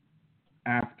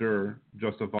after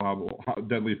justifiable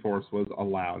deadly force was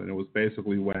allowed, and it was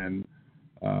basically when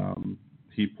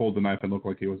he pulled the knife and looked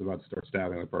like he was about to start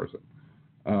stabbing the person.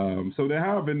 So there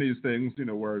have been these things,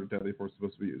 where deadly force is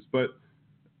supposed to be used. But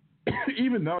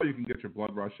even though you can get your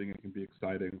blood rushing, it can be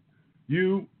exciting,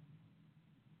 you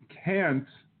can't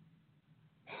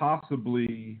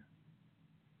possibly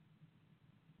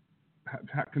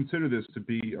consider this to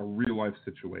be a real-life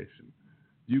situation.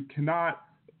 You cannot,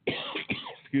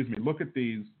 look at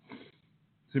these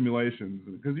simulations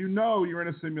because you're in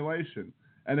a simulation.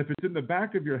 And if it's in the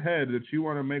back of your head that you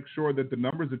want to make sure that the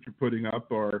numbers that you're putting up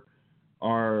do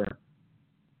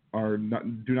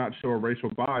not show a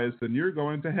racial bias, then you're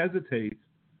going to hesitate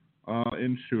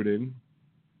in shooting,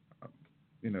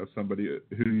 somebody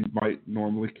who you might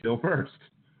normally kill first.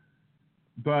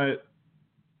 But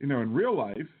in real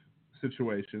life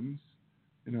situations,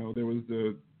 there was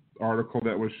the article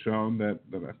that was shown that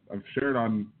I've shared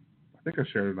on. I think I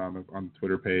shared it on the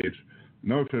Twitter page.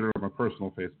 No, I shared it on my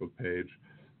personal Facebook page.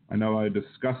 I know I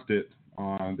discussed it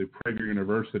on the Prager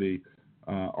University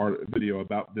video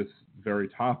about this very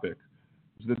topic,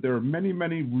 is that there are many,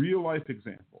 many real-life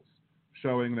examples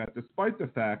showing that despite the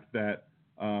fact that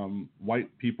white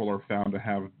people are found to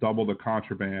have double the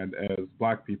contraband as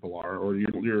black people are, or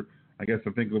you're I guess I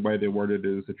think the way they word it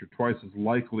is that you're twice as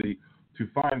likely to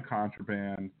find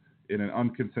contraband in an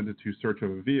unconsented to search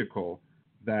of a vehicle,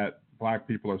 that black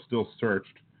people are still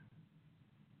searched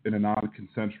in a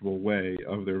non-consensual way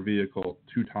of their vehicle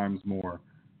 2 times more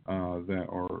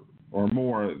or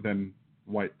more than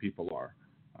white people are.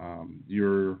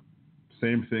 Your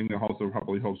same thing that also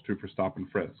probably holds true for stop and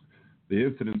frisk. The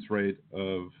incidence rate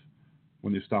of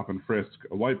when you stop and frisk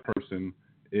a white person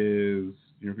is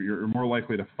you're more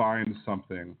likely to find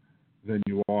something than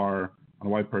you are on a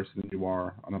white person than you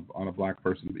are on a black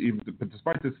person. But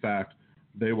despite this fact,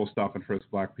 they will stop and frisk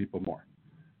black people more.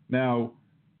 Now,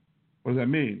 what does that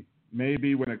mean?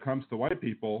 Maybe when it comes to white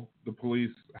people, the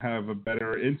police have a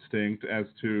better instinct as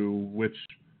to which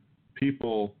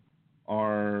people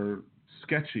are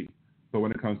sketchy. But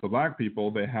when it comes to black people,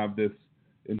 they have this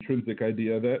intrinsic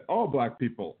idea that all black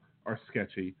people are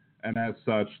sketchy. And as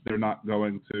such, they're not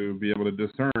going to be able to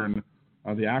discern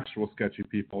the actual sketchy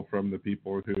people from the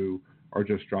people who are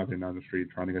just driving down the street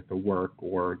trying to get to work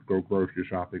or go grocery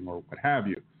shopping or what have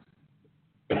you.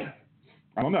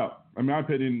 I don't know. In my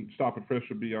opinion, stop and frisk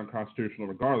should be unconstitutional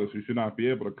regardless. You should not be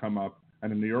able to come up, and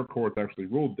the New York courts actually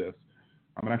ruled this.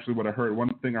 Actually,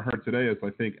 one thing I heard today is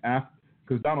I think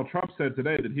because Donald Trump said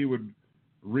today that he would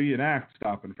reenact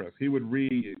stop and frisk. He would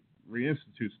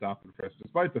reinstitute stop and frisk,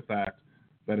 despite the fact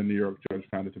that a New York judge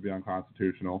found it to be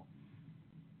unconstitutional.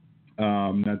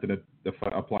 Not that it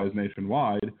applies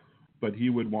nationwide, but he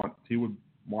would want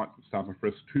stop and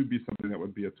frisk to be something that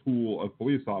would be a tool of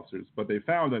police officers. But they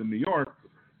found that in New York,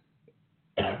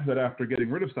 that after getting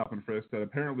rid of stop and frisk, that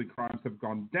apparently crimes have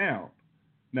gone down.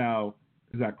 Now,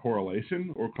 is that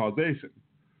correlation or causation?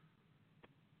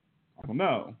 I don't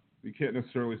know. you can't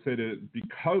necessarily say that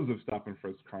because of stop and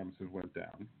frisk crimes have went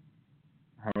down.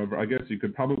 However, I guess you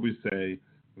could probably say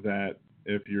that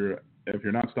if you're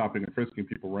not stopping and frisking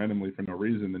people randomly for no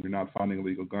reason, then you're not finding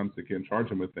illegal guns that can't charge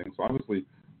them with things. So obviously,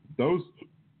 those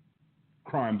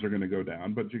crimes are going to go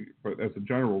down. But as a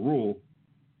general rule,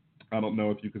 I don't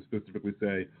know if you could specifically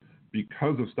say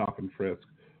because of stop and frisk,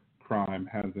 crime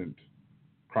has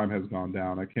gone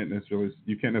down. You can't necessarily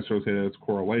say that it's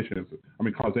correlation.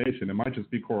 Causation. It might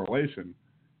just be correlation.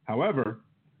 However,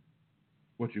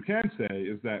 what you can say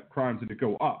is that crimes did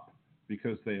go up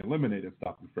because they eliminated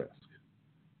stop and frisk.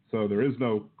 So there is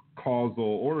no causal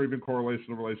or even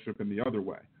correlational relationship in the other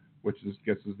way, which is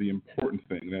the important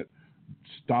thing, that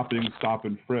stopping stop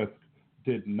and frisk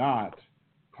did not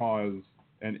cause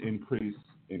an increase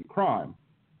in crime.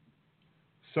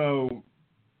 So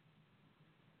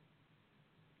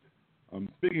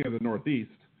speaking of the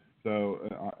Northeast, so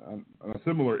on a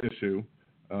similar issue,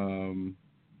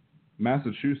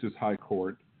 Massachusetts High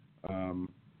Court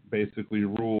basically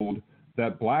ruled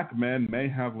that black men may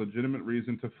have legitimate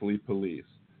reason to flee police.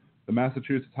 The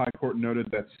Massachusetts High Court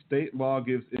noted that state law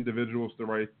gives individuals the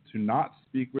right to not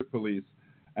speak with police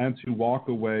and to walk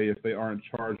away if they aren't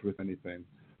charged with anything.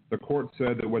 The court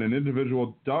said that when an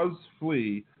individual does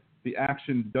flee, the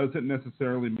action doesn't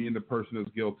necessarily mean the person is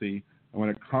guilty. And when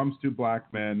it comes to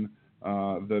black men,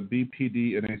 the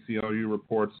BPD and ACLU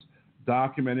reports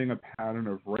documenting a pattern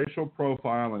of racial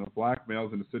profiling of black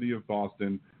males in the city of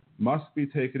Boston must be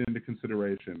taken into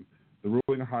consideration. The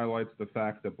ruling highlights the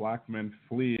fact that black men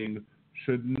fleeing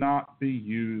should not be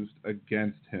used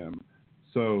against him.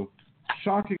 So,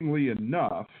 shockingly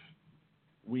enough,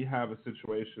 we have a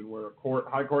situation where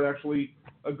High Court actually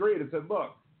agreed and said,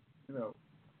 look,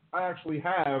 I actually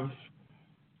have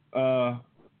a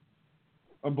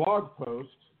blog post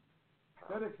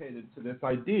dedicated to this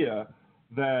idea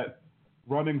that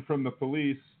running from the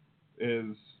police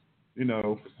is,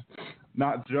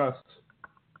 not just,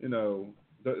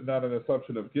 not an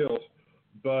assumption of guilt,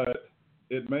 but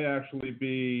it may actually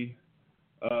be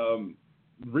a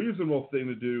reasonable thing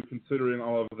to do considering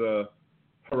all of the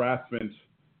harassment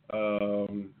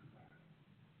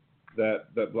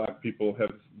that black people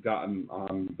have gotten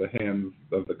on the hands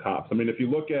of the cops. If you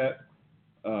look at,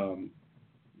 a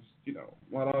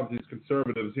lot of these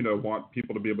conservatives, want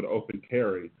people to be able to open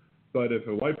carry. But if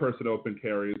a white person open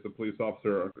carries, the police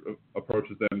officer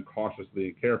approaches them cautiously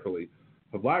and carefully.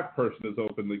 If a black person is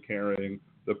openly carrying,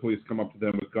 the police come up to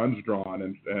them with guns drawn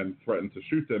and threaten to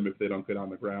shoot them if they don't get on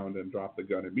the ground and drop the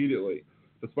gun immediately,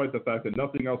 despite the fact that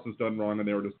nothing else was done wrong and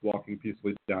they were just walking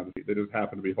peacefully down the street. They just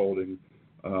happened to be holding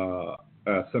a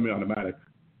semi-automatic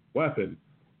weapon,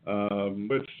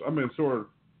 which,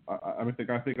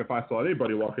 I think if I saw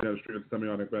anybody walking down the street with a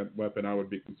semi-automatic weapon, I would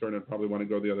be concerned and probably want to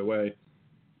go the other way,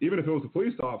 even if it was a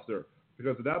police officer,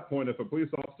 because at that point, if a police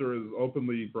officer is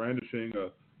openly brandishing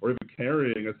or even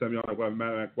carrying a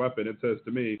semi-automatic weapon, it says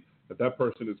to me that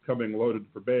person is coming loaded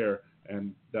for bear,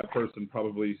 and that person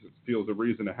probably feels a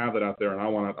reason to have that out there, and I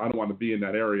don't want to be in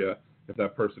that area if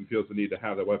that person feels the need to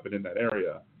have that weapon in that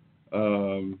area.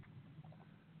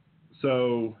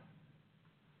 So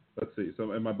let's see.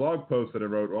 So in my blog post that I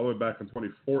wrote all the way back in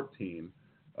 2014,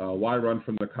 why run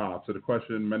from the cops? So the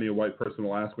question many a white person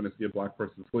will ask when they see a black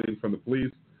person fleeing from the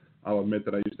police. I'll admit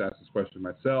that I used to ask this question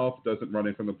myself. Doesn't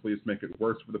running from the police make it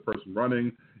worse for the person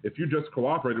running? If you just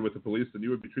cooperated with the police, then you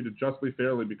would be treated justly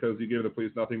fairly because you gave the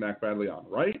police nothing to act badly on,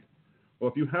 right? Well,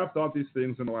 if you have thought these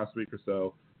things in the last week or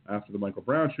so, after the Michael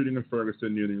Brown shooting in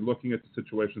Ferguson, you're looking at the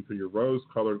situation through your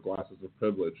rose-colored glasses of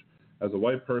privilege. As a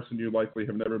white person, you likely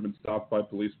have never been stopped by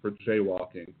police for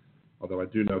jaywalking, although I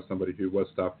do know somebody who was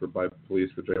stopped by police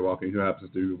for jaywalking who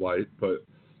happens to be white, but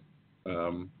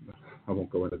I won't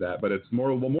go into that. But it's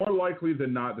more likely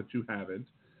than not that you haven't.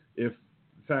 If,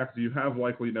 in fact, you have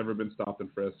likely never been stopped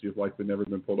and frisked, you've likely never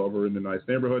been pulled over in a nice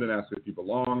neighborhood and asked if you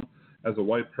belong. As a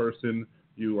white person,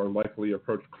 you are likely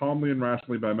approached calmly and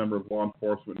rationally by a member of law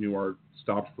enforcement. You are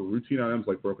stopped for routine items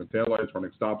like broken taillights,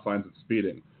 running stop signs, and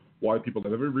speeding. White people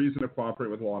have every reason to cooperate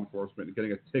with law enforcement.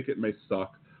 Getting a ticket may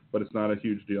suck, but it's not a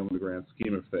huge deal in the grand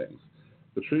scheme of things.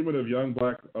 The treatment of a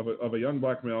young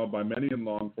black male by many in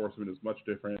law enforcement is much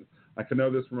different. I can know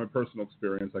this from my personal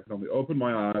experience. I can only open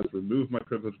my eyes, remove my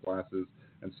privileged glasses,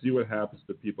 and see what happens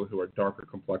to people who are darker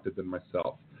complected than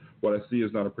myself. What I see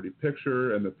is not a pretty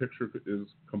picture, and the picture is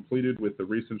completed with the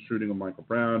recent shooting of Michael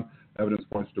Brown. Evidence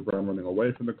points to Brown running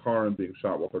away from the car and being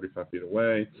shot while 35 feet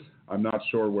away. I'm not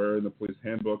sure where in the police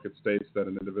handbook it states that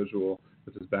an individual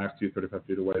with his back to you 35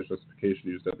 feet away is justification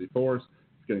to use deadly force.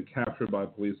 Getting captured by a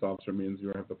police officer means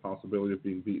you have the possibility of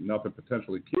being beaten up and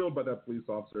potentially killed by that police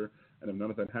officer, and if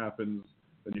none of that happens,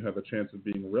 then you have a chance of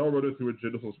being railroaded through a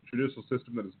judicial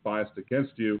system that is biased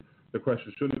against you. The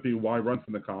question shouldn't be why run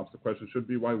from the cops. The question should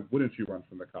be why wouldn't you run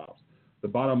from the cops? The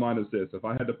bottom line is this. If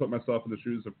I had to put myself in the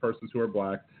shoes of persons who are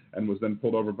black and was then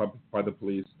pulled over by the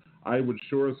police, I would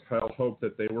sure as hell hope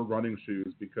that they were running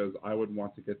shoes because I would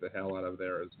want to get the hell out of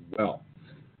there as well.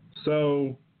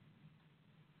 So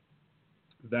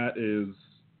that is,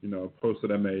 a post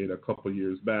that I made a couple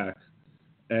years back.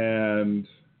 And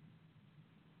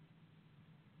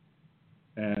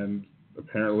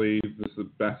apparently the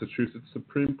Massachusetts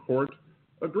Supreme Court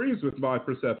agrees with my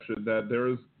perception that there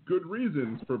is good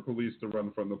reasons for police to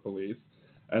run from the police,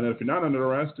 and that if you're not under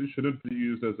arrest, it shouldn't be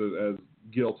used as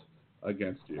guilt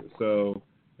against you. So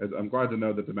I'm glad to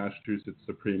know that the Massachusetts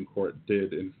Supreme Court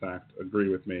did, in fact, agree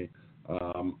with me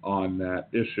on that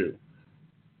issue.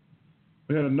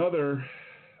 We had another,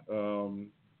 one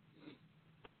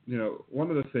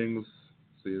of the things,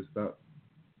 it's about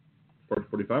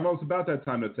 45. Well, it's about that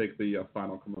time to take the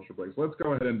final commercial break. So let's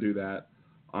go ahead and do that.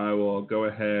 I will go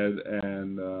ahead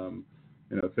and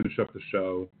finish up the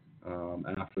show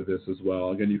after this as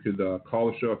well. Again, you could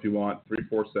call the show if you want,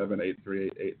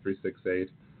 347-838-8368.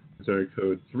 It's area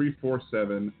code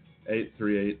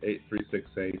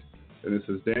 347-838-8368. And this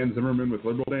is Dan Zimmerman with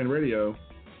Liberal Dan Radio.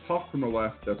 Talk from the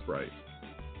left, that's right.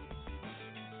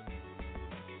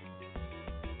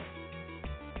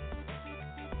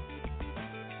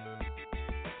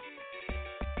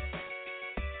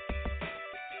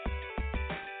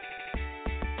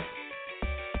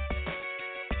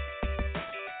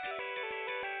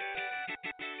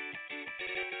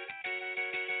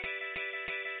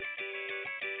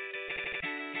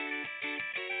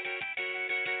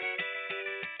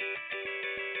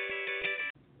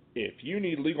 If you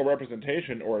need legal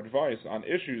representation or advice on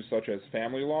issues such as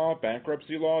family law,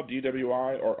 bankruptcy law,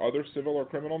 DWI, or other civil or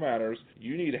criminal matters,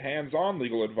 you need hands-on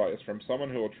legal advice from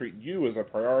someone who will treat you as a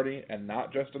priority and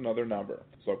not just another number.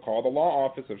 So call the law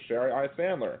office of Sherry I.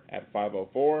 Sandler at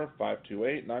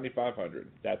 504-528-9500.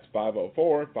 That's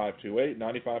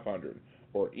 504-528-9500.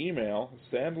 Or email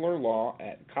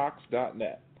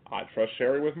sandlerlaw@cox.net. I trust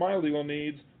Sherry with my legal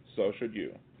needs, so should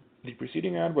you. The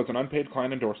preceding ad was an unpaid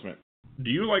client endorsement. Do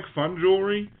you like fun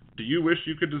jewelry? Do you wish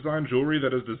you could design jewelry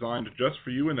that is designed just for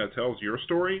you and that tells your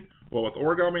story? Well, with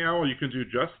Origami Owl, you can do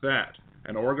just that.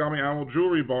 An Origami Owl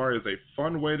jewelry bar is a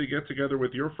fun way to get together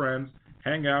with your friends,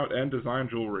 hang out, and design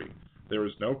jewelry. There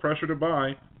is no pressure to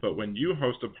buy, but when you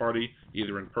host a party,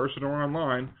 either in person or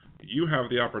online, you have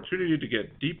the opportunity to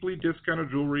get deeply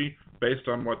discounted jewelry based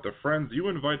on what the friends you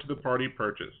invite to the party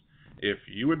purchase. If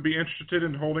you would be interested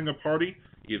in holding a party,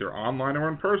 either online or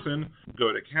in person,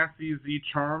 go to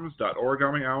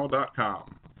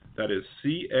cassiezcharms.origamiOwl.com. That is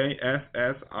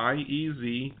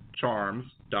CASSIEZ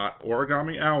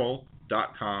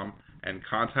charms.origamiOwl.com and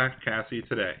contact Cassie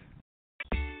today.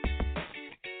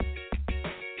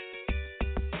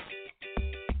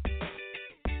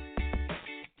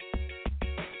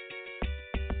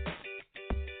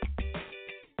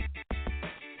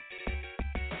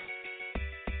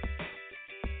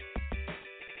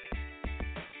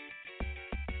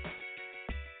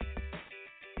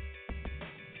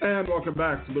 And welcome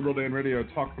back to Liberal Dan Radio,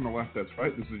 Talk from the Left, that's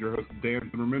right. This is your host, Dan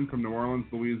Zimmerman from New Orleans,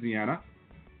 Louisiana.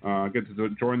 Get to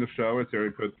join the show. It's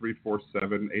area code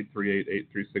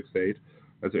 347-838-8368.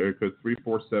 That's area code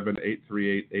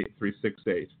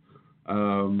 347-838-8368.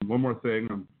 One more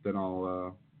thing, then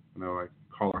I'll, my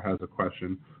caller has a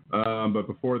question. But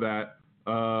before that,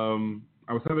 I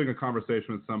was having a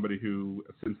conversation with somebody who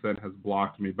since then has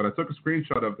blocked me, but I took a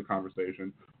screenshot of the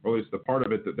conversation, or at least the part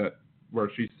of it that where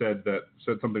she said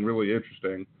something really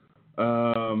interesting.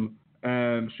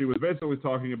 And she was basically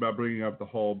talking about bringing up the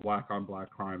whole black-on-black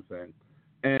crime thing.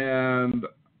 And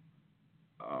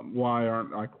why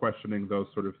aren't I questioning those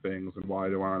sort of things, and why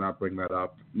do I not bring that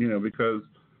up? Because,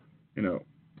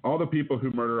 all the people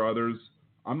who murder others,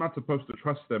 I'm not supposed to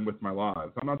trust them with my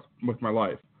lives. I'm not with my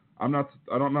life. I'm not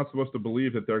supposed to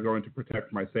believe that they're going to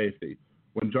protect my safety.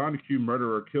 When John Q.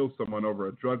 Murderer kills someone over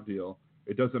a drug deal,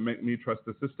 it doesn't make me trust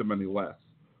the system any less.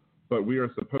 But we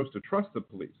are supposed to trust the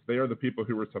police. They are the people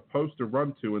who we're supposed to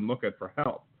run to and look at for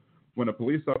help. When a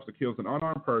police officer kills an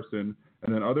unarmed person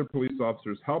and then other police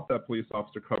officers help that police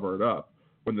officer cover it up,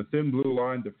 when the thin blue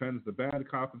line defends the bad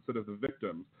cop instead of the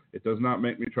victims, it does not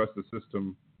make me trust the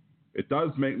system. It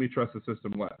does make me trust the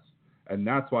system less. And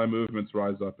that's why movements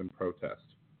rise up and protest.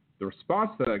 The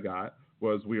response that I got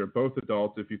was, we are both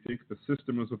adults. If you think the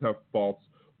system is without faults,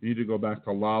 you need to go back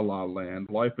to La La Land.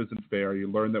 Life isn't fair. You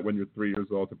learn that when you're 3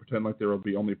 years old, to pretend like there will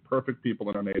be only perfect people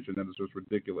in our nation, and it's just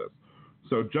ridiculous.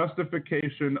 So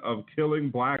justification of killing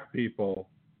black people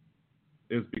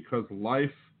is because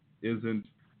life isn't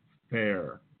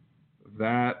fair.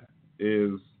 That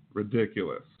is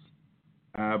ridiculous.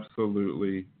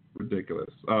 Absolutely ridiculous.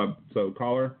 So,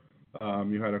 caller,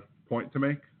 you had a point to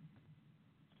make?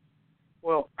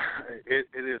 Well, it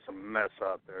is a mess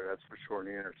out there, that's for sure, in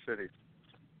the inner city.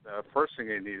 The first thing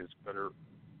they need is better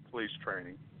police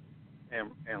training.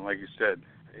 And like you said,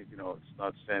 it's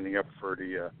not standing up for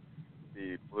the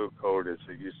blue code as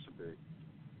it used to be.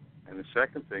 And the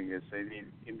second thing is they need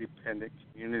independent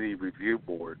community review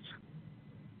boards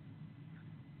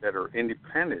that are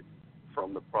independent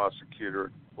from the prosecutor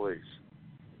and police,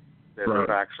 that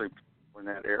are actually in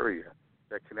that area,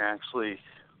 that can actually,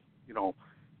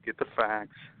 get the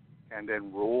facts and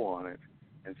then rule on it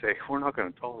and say, we're not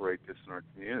going to tolerate this in our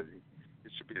community.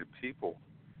 It should be the people,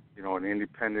 an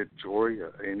independent jury,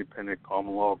 an independent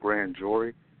common law grand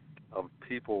jury of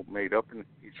people made up in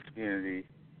each community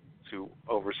to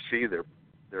oversee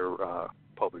their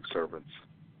public servants.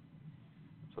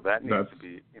 So that needs to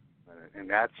be implemented, and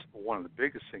that's one of the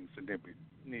biggest things that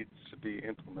needs to be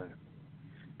implemented.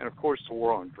 And of course, the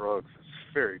war on drugs is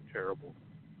very terrible,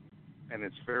 and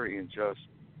it's very unjust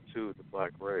to the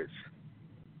black race.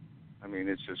 I mean,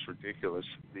 it's just ridiculous.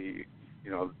 They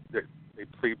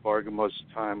plea bargain most of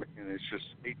the time, and it's just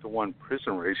 8-to-1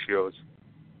 prison ratios,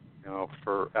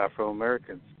 for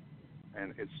Afro-Americans,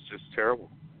 and it's just terrible.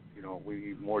 We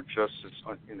need more justice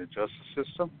in the justice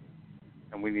system,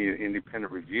 and we need an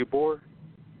independent review board,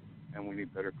 and we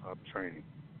need better cop training.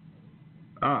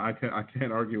 I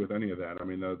can't argue with any of that. I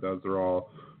mean, those are all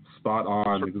spot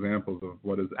on examples of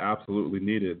what is absolutely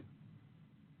needed.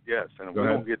 Yes, and if we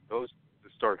don't get those to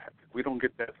start, if we don't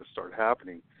get that to start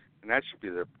happening, and that should be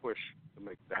their push to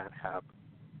make that happen.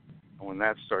 And when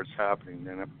that starts happening,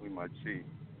 then we might see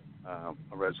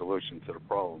a resolution to the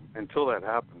problem. Until that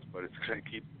happens, but it's going to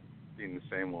keep being the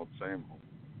same old, same old.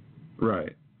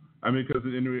 Right. I mean, because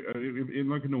in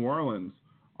like in New Orleans,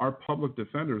 our public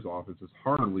defender's office is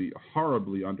horribly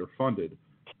underfunded,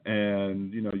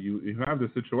 and you have the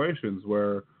situations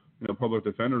where public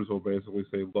defenders will basically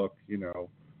say, look,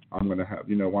 I'm going to have,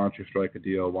 why don't you strike a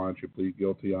deal? Why don't you plead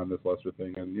guilty on this lesser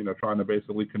thing? And, trying to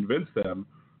basically convince them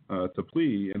to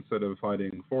plea instead of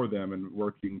fighting for them and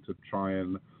working to try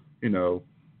and,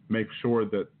 make sure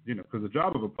that, because the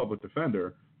job of a public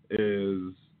defender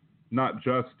is not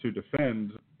just to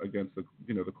defend against the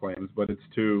claims, but it's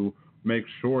to make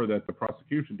sure that the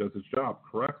prosecution does its job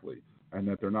correctly and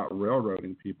that they're not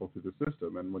railroading people through the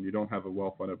system. And when you don't have a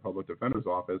well-funded public defender's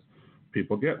office,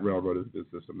 people get railroaded through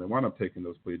the system. They wind up taking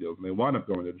those plea deals and they wind up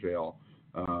going to jail.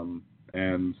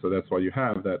 And so that's why you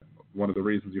have that, one of the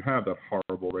reasons you have that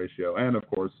horrible ratio. And of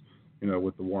course,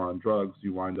 with the war on drugs,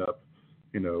 you wind up,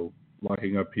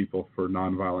 locking up people for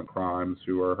nonviolent crimes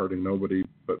who are hurting nobody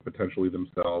but potentially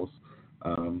themselves.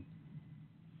 And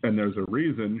there's a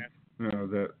reason,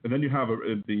 that, and then you have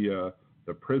the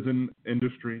prison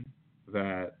industry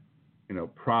that,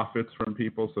 profits from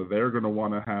people. So they're going to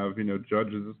want to have,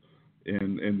 judges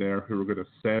in there who are going to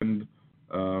send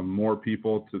more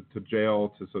people to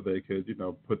jail so they could,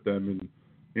 put them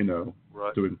in,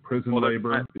 doing prison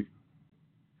labor.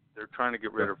 They're trying to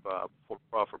get rid of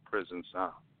for-profit prisons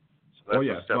now. So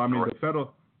yes. Well, I mean,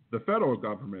 the federal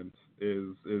government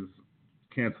is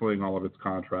canceling all of its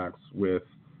contracts with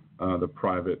the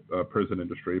private prison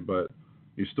industry, but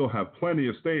you still have plenty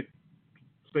of state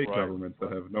governments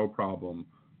that have no problem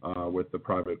with the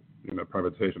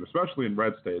privatization, especially in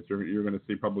red states. You're going to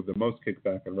see probably the most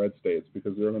kickback in red states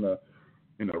because they're going to,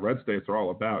 red states are all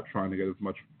about trying to get as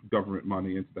much government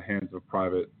money into the hands of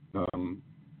private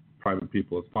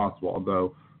people as possible.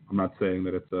 Although I'm not saying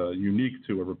that it's unique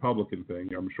to a Republican thing.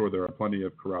 I'm sure there are plenty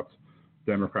of corrupt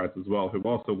Democrats as well who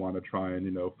also want to try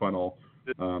and funnel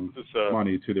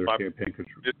money to their campaign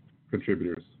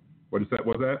contributors. What is that?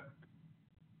 Was that?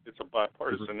 It's a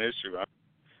bipartisan issue.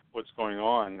 What's going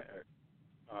on,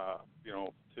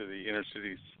 to the inner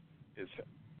cities is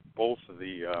both of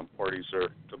the parties are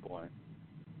to blame.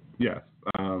 Yes.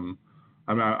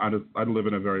 I live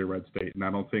in a very red state, and I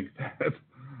don't think that.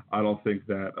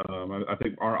 I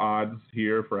think our odds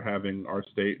here for having our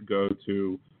state go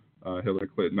to Hillary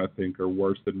Clinton, I think, are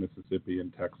worse than Mississippi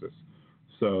and Texas.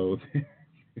 So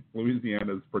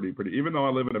Louisiana is pretty. Even though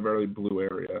I live in a very blue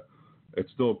area,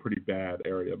 it's still a pretty bad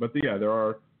area. But yeah, there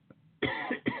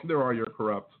are your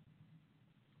corrupt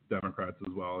Democrats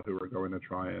as well who are going to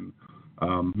try and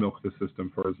milk the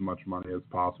system for as much money as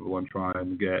possible and try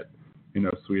and get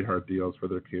sweetheart deals for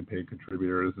their campaign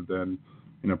contributors, and then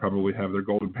probably have their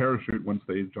golden parachute once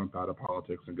they jump out of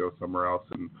politics and go somewhere else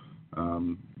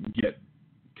and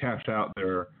cash out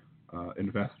their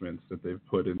investments that they've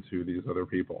put into these other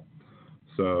people.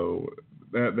 So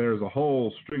there's a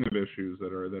whole string of issues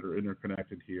that are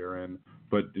interconnected here,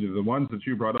 but the ones that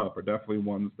you brought up are definitely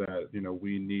ones that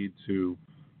we need to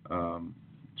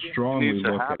strongly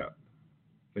look at.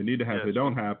 They need to have. If they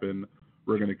don't happen,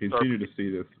 we're going to continue to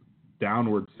see this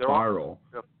downward spiral.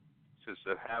 Just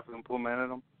that have implemented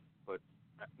them, but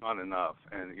not enough.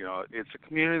 And it's a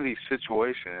community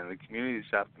situation, and the communities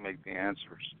have to make the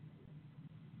answers.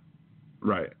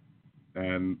 Right,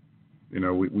 and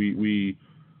I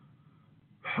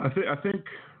think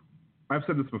I've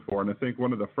said this before, and I think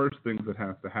one of the first things that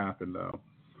has to happen, though,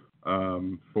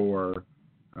 to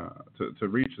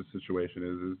reach the situation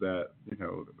is that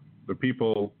the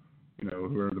people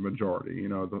who are the majority,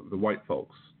 the white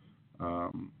folks,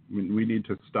 we need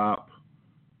to stop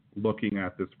looking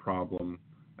at this problem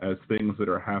as things that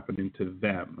are happening to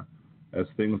them, as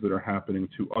things that are happening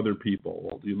to other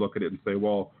people. You look at it and say,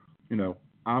 well,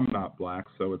 I'm not black,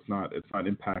 so it's not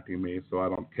impacting me, so I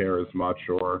don't care as much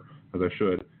or as I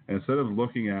should. And instead of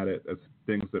looking at it as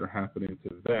things that are happening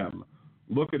to them,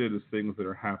 look at it as things that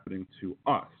are happening to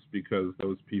us, because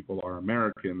those people are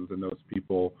Americans and those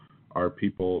people are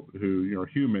people who are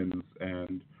humans,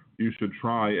 and you should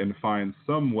try and find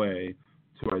some way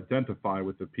to identify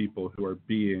with the people who are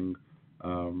being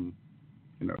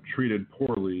treated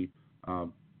poorly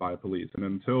by police. And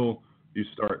until you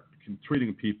start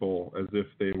treating people as if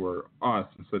they were us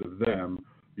instead of them,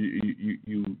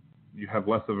 you have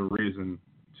less of a reason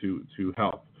to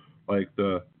help. Like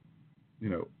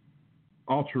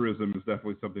altruism is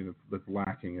definitely something that's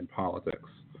lacking in politics.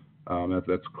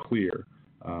 That's clear.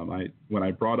 When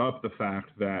I brought up the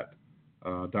fact that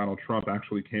Donald Trump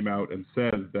actually came out and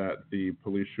said that the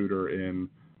police shooter in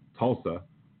Tulsa,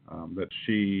 that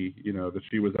she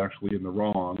was actually in the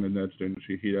wrong, and that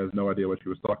he has no idea what she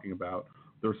was talking about.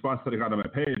 The response that I got on my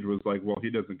page was like, well,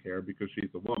 he doesn't care because she's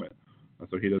a woman,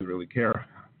 so he doesn't really care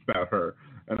about her.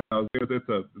 And I was like, it's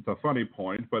a funny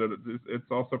point, but it's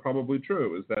also probably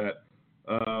true, is that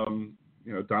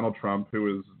Donald Trump,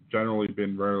 who has generally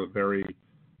been very, very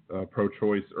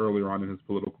pro-choice earlier on in his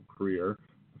political career,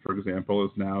 for example,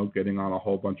 is now getting on a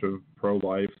whole bunch of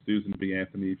pro-life Susan B.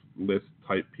 Anthony list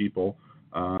type people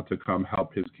to come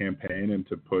help his campaign and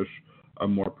to push a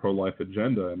more pro-life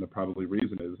agenda. And the probably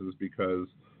reason is because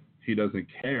he doesn't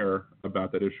care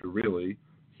about that issue really.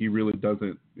 He really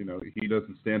doesn't, he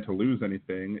doesn't stand to lose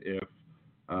anything if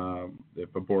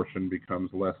abortion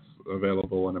becomes less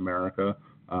available in America.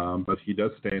 But he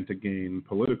does stand to gain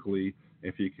politically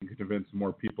if he can convince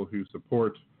more people who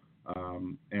support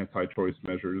anti-choice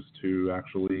measures to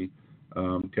actually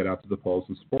get out to the polls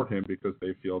and support him, because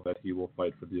they feel that he will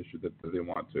fight for the issue that they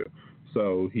want to.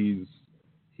 So he's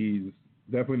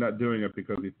definitely not doing it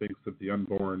because he thinks that the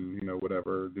unborn,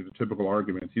 whatever, the typical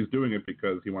arguments. He's doing it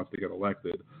because he wants to get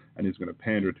elected, and he's going to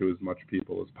pander to as much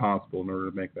people as possible in order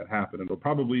to make that happen. And he'll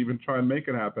probably even try and make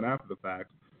it happen after the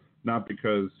fact, not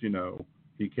because,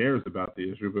 he cares about the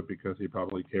issue, but because he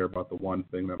probably cares about the one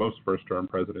thing that most first-term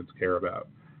presidents care about,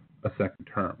 a second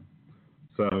term.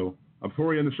 So before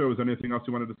we end the show, is there anything else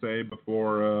you wanted to say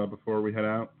before we head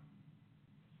out?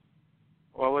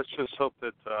 Well, let's just hope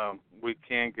that we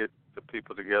can get the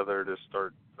people together to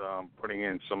start putting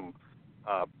in some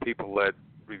people-led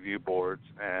review boards,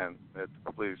 and that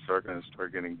the police are going to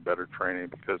start getting better training,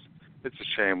 because it's a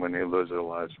shame when they lose their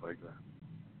lives like that.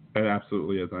 It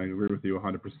absolutely is. I agree with you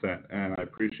 100%, and I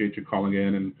appreciate you calling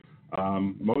in. And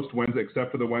most Wednesday,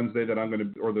 except for the Wednesday that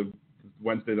the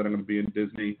Wednesday that I'm going to be in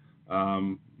Disney,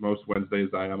 most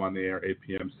Wednesdays I am on the air 8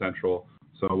 p.m. Central.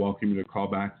 So I welcome you to call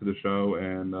back to the show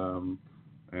and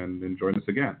join us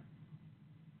again.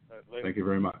 Thank you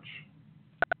very much.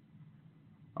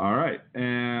 All right,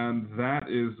 and that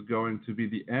is going to be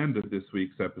the end of this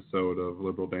week's episode of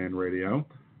Liberal Dan Radio.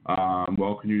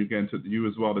 Welcome you again to you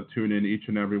as well to tune in each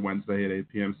and every Wednesday at 8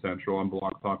 p.m. Central on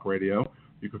Blog Talk Radio.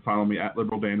 You can follow me at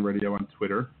Liberal Dan Radio on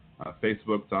Twitter,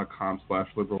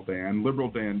 Facebook.com/LiberalDan,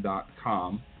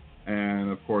 LiberalDan.com,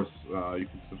 and of course you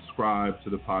can subscribe to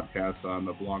the podcast on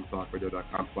the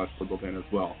blogtalkradio.com/LiberalDan as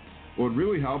well. What would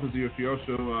really help is if you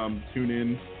also tune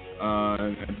in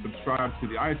and subscribe to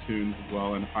the iTunes as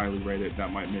well and highly rate it.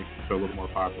 That might make the show a little more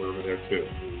popular over there too.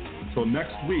 Until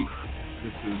next week,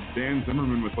 this is Dan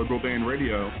Zimmerman with Liberal Dan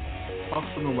Radio. Talk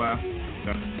from the left,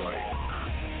 that's right.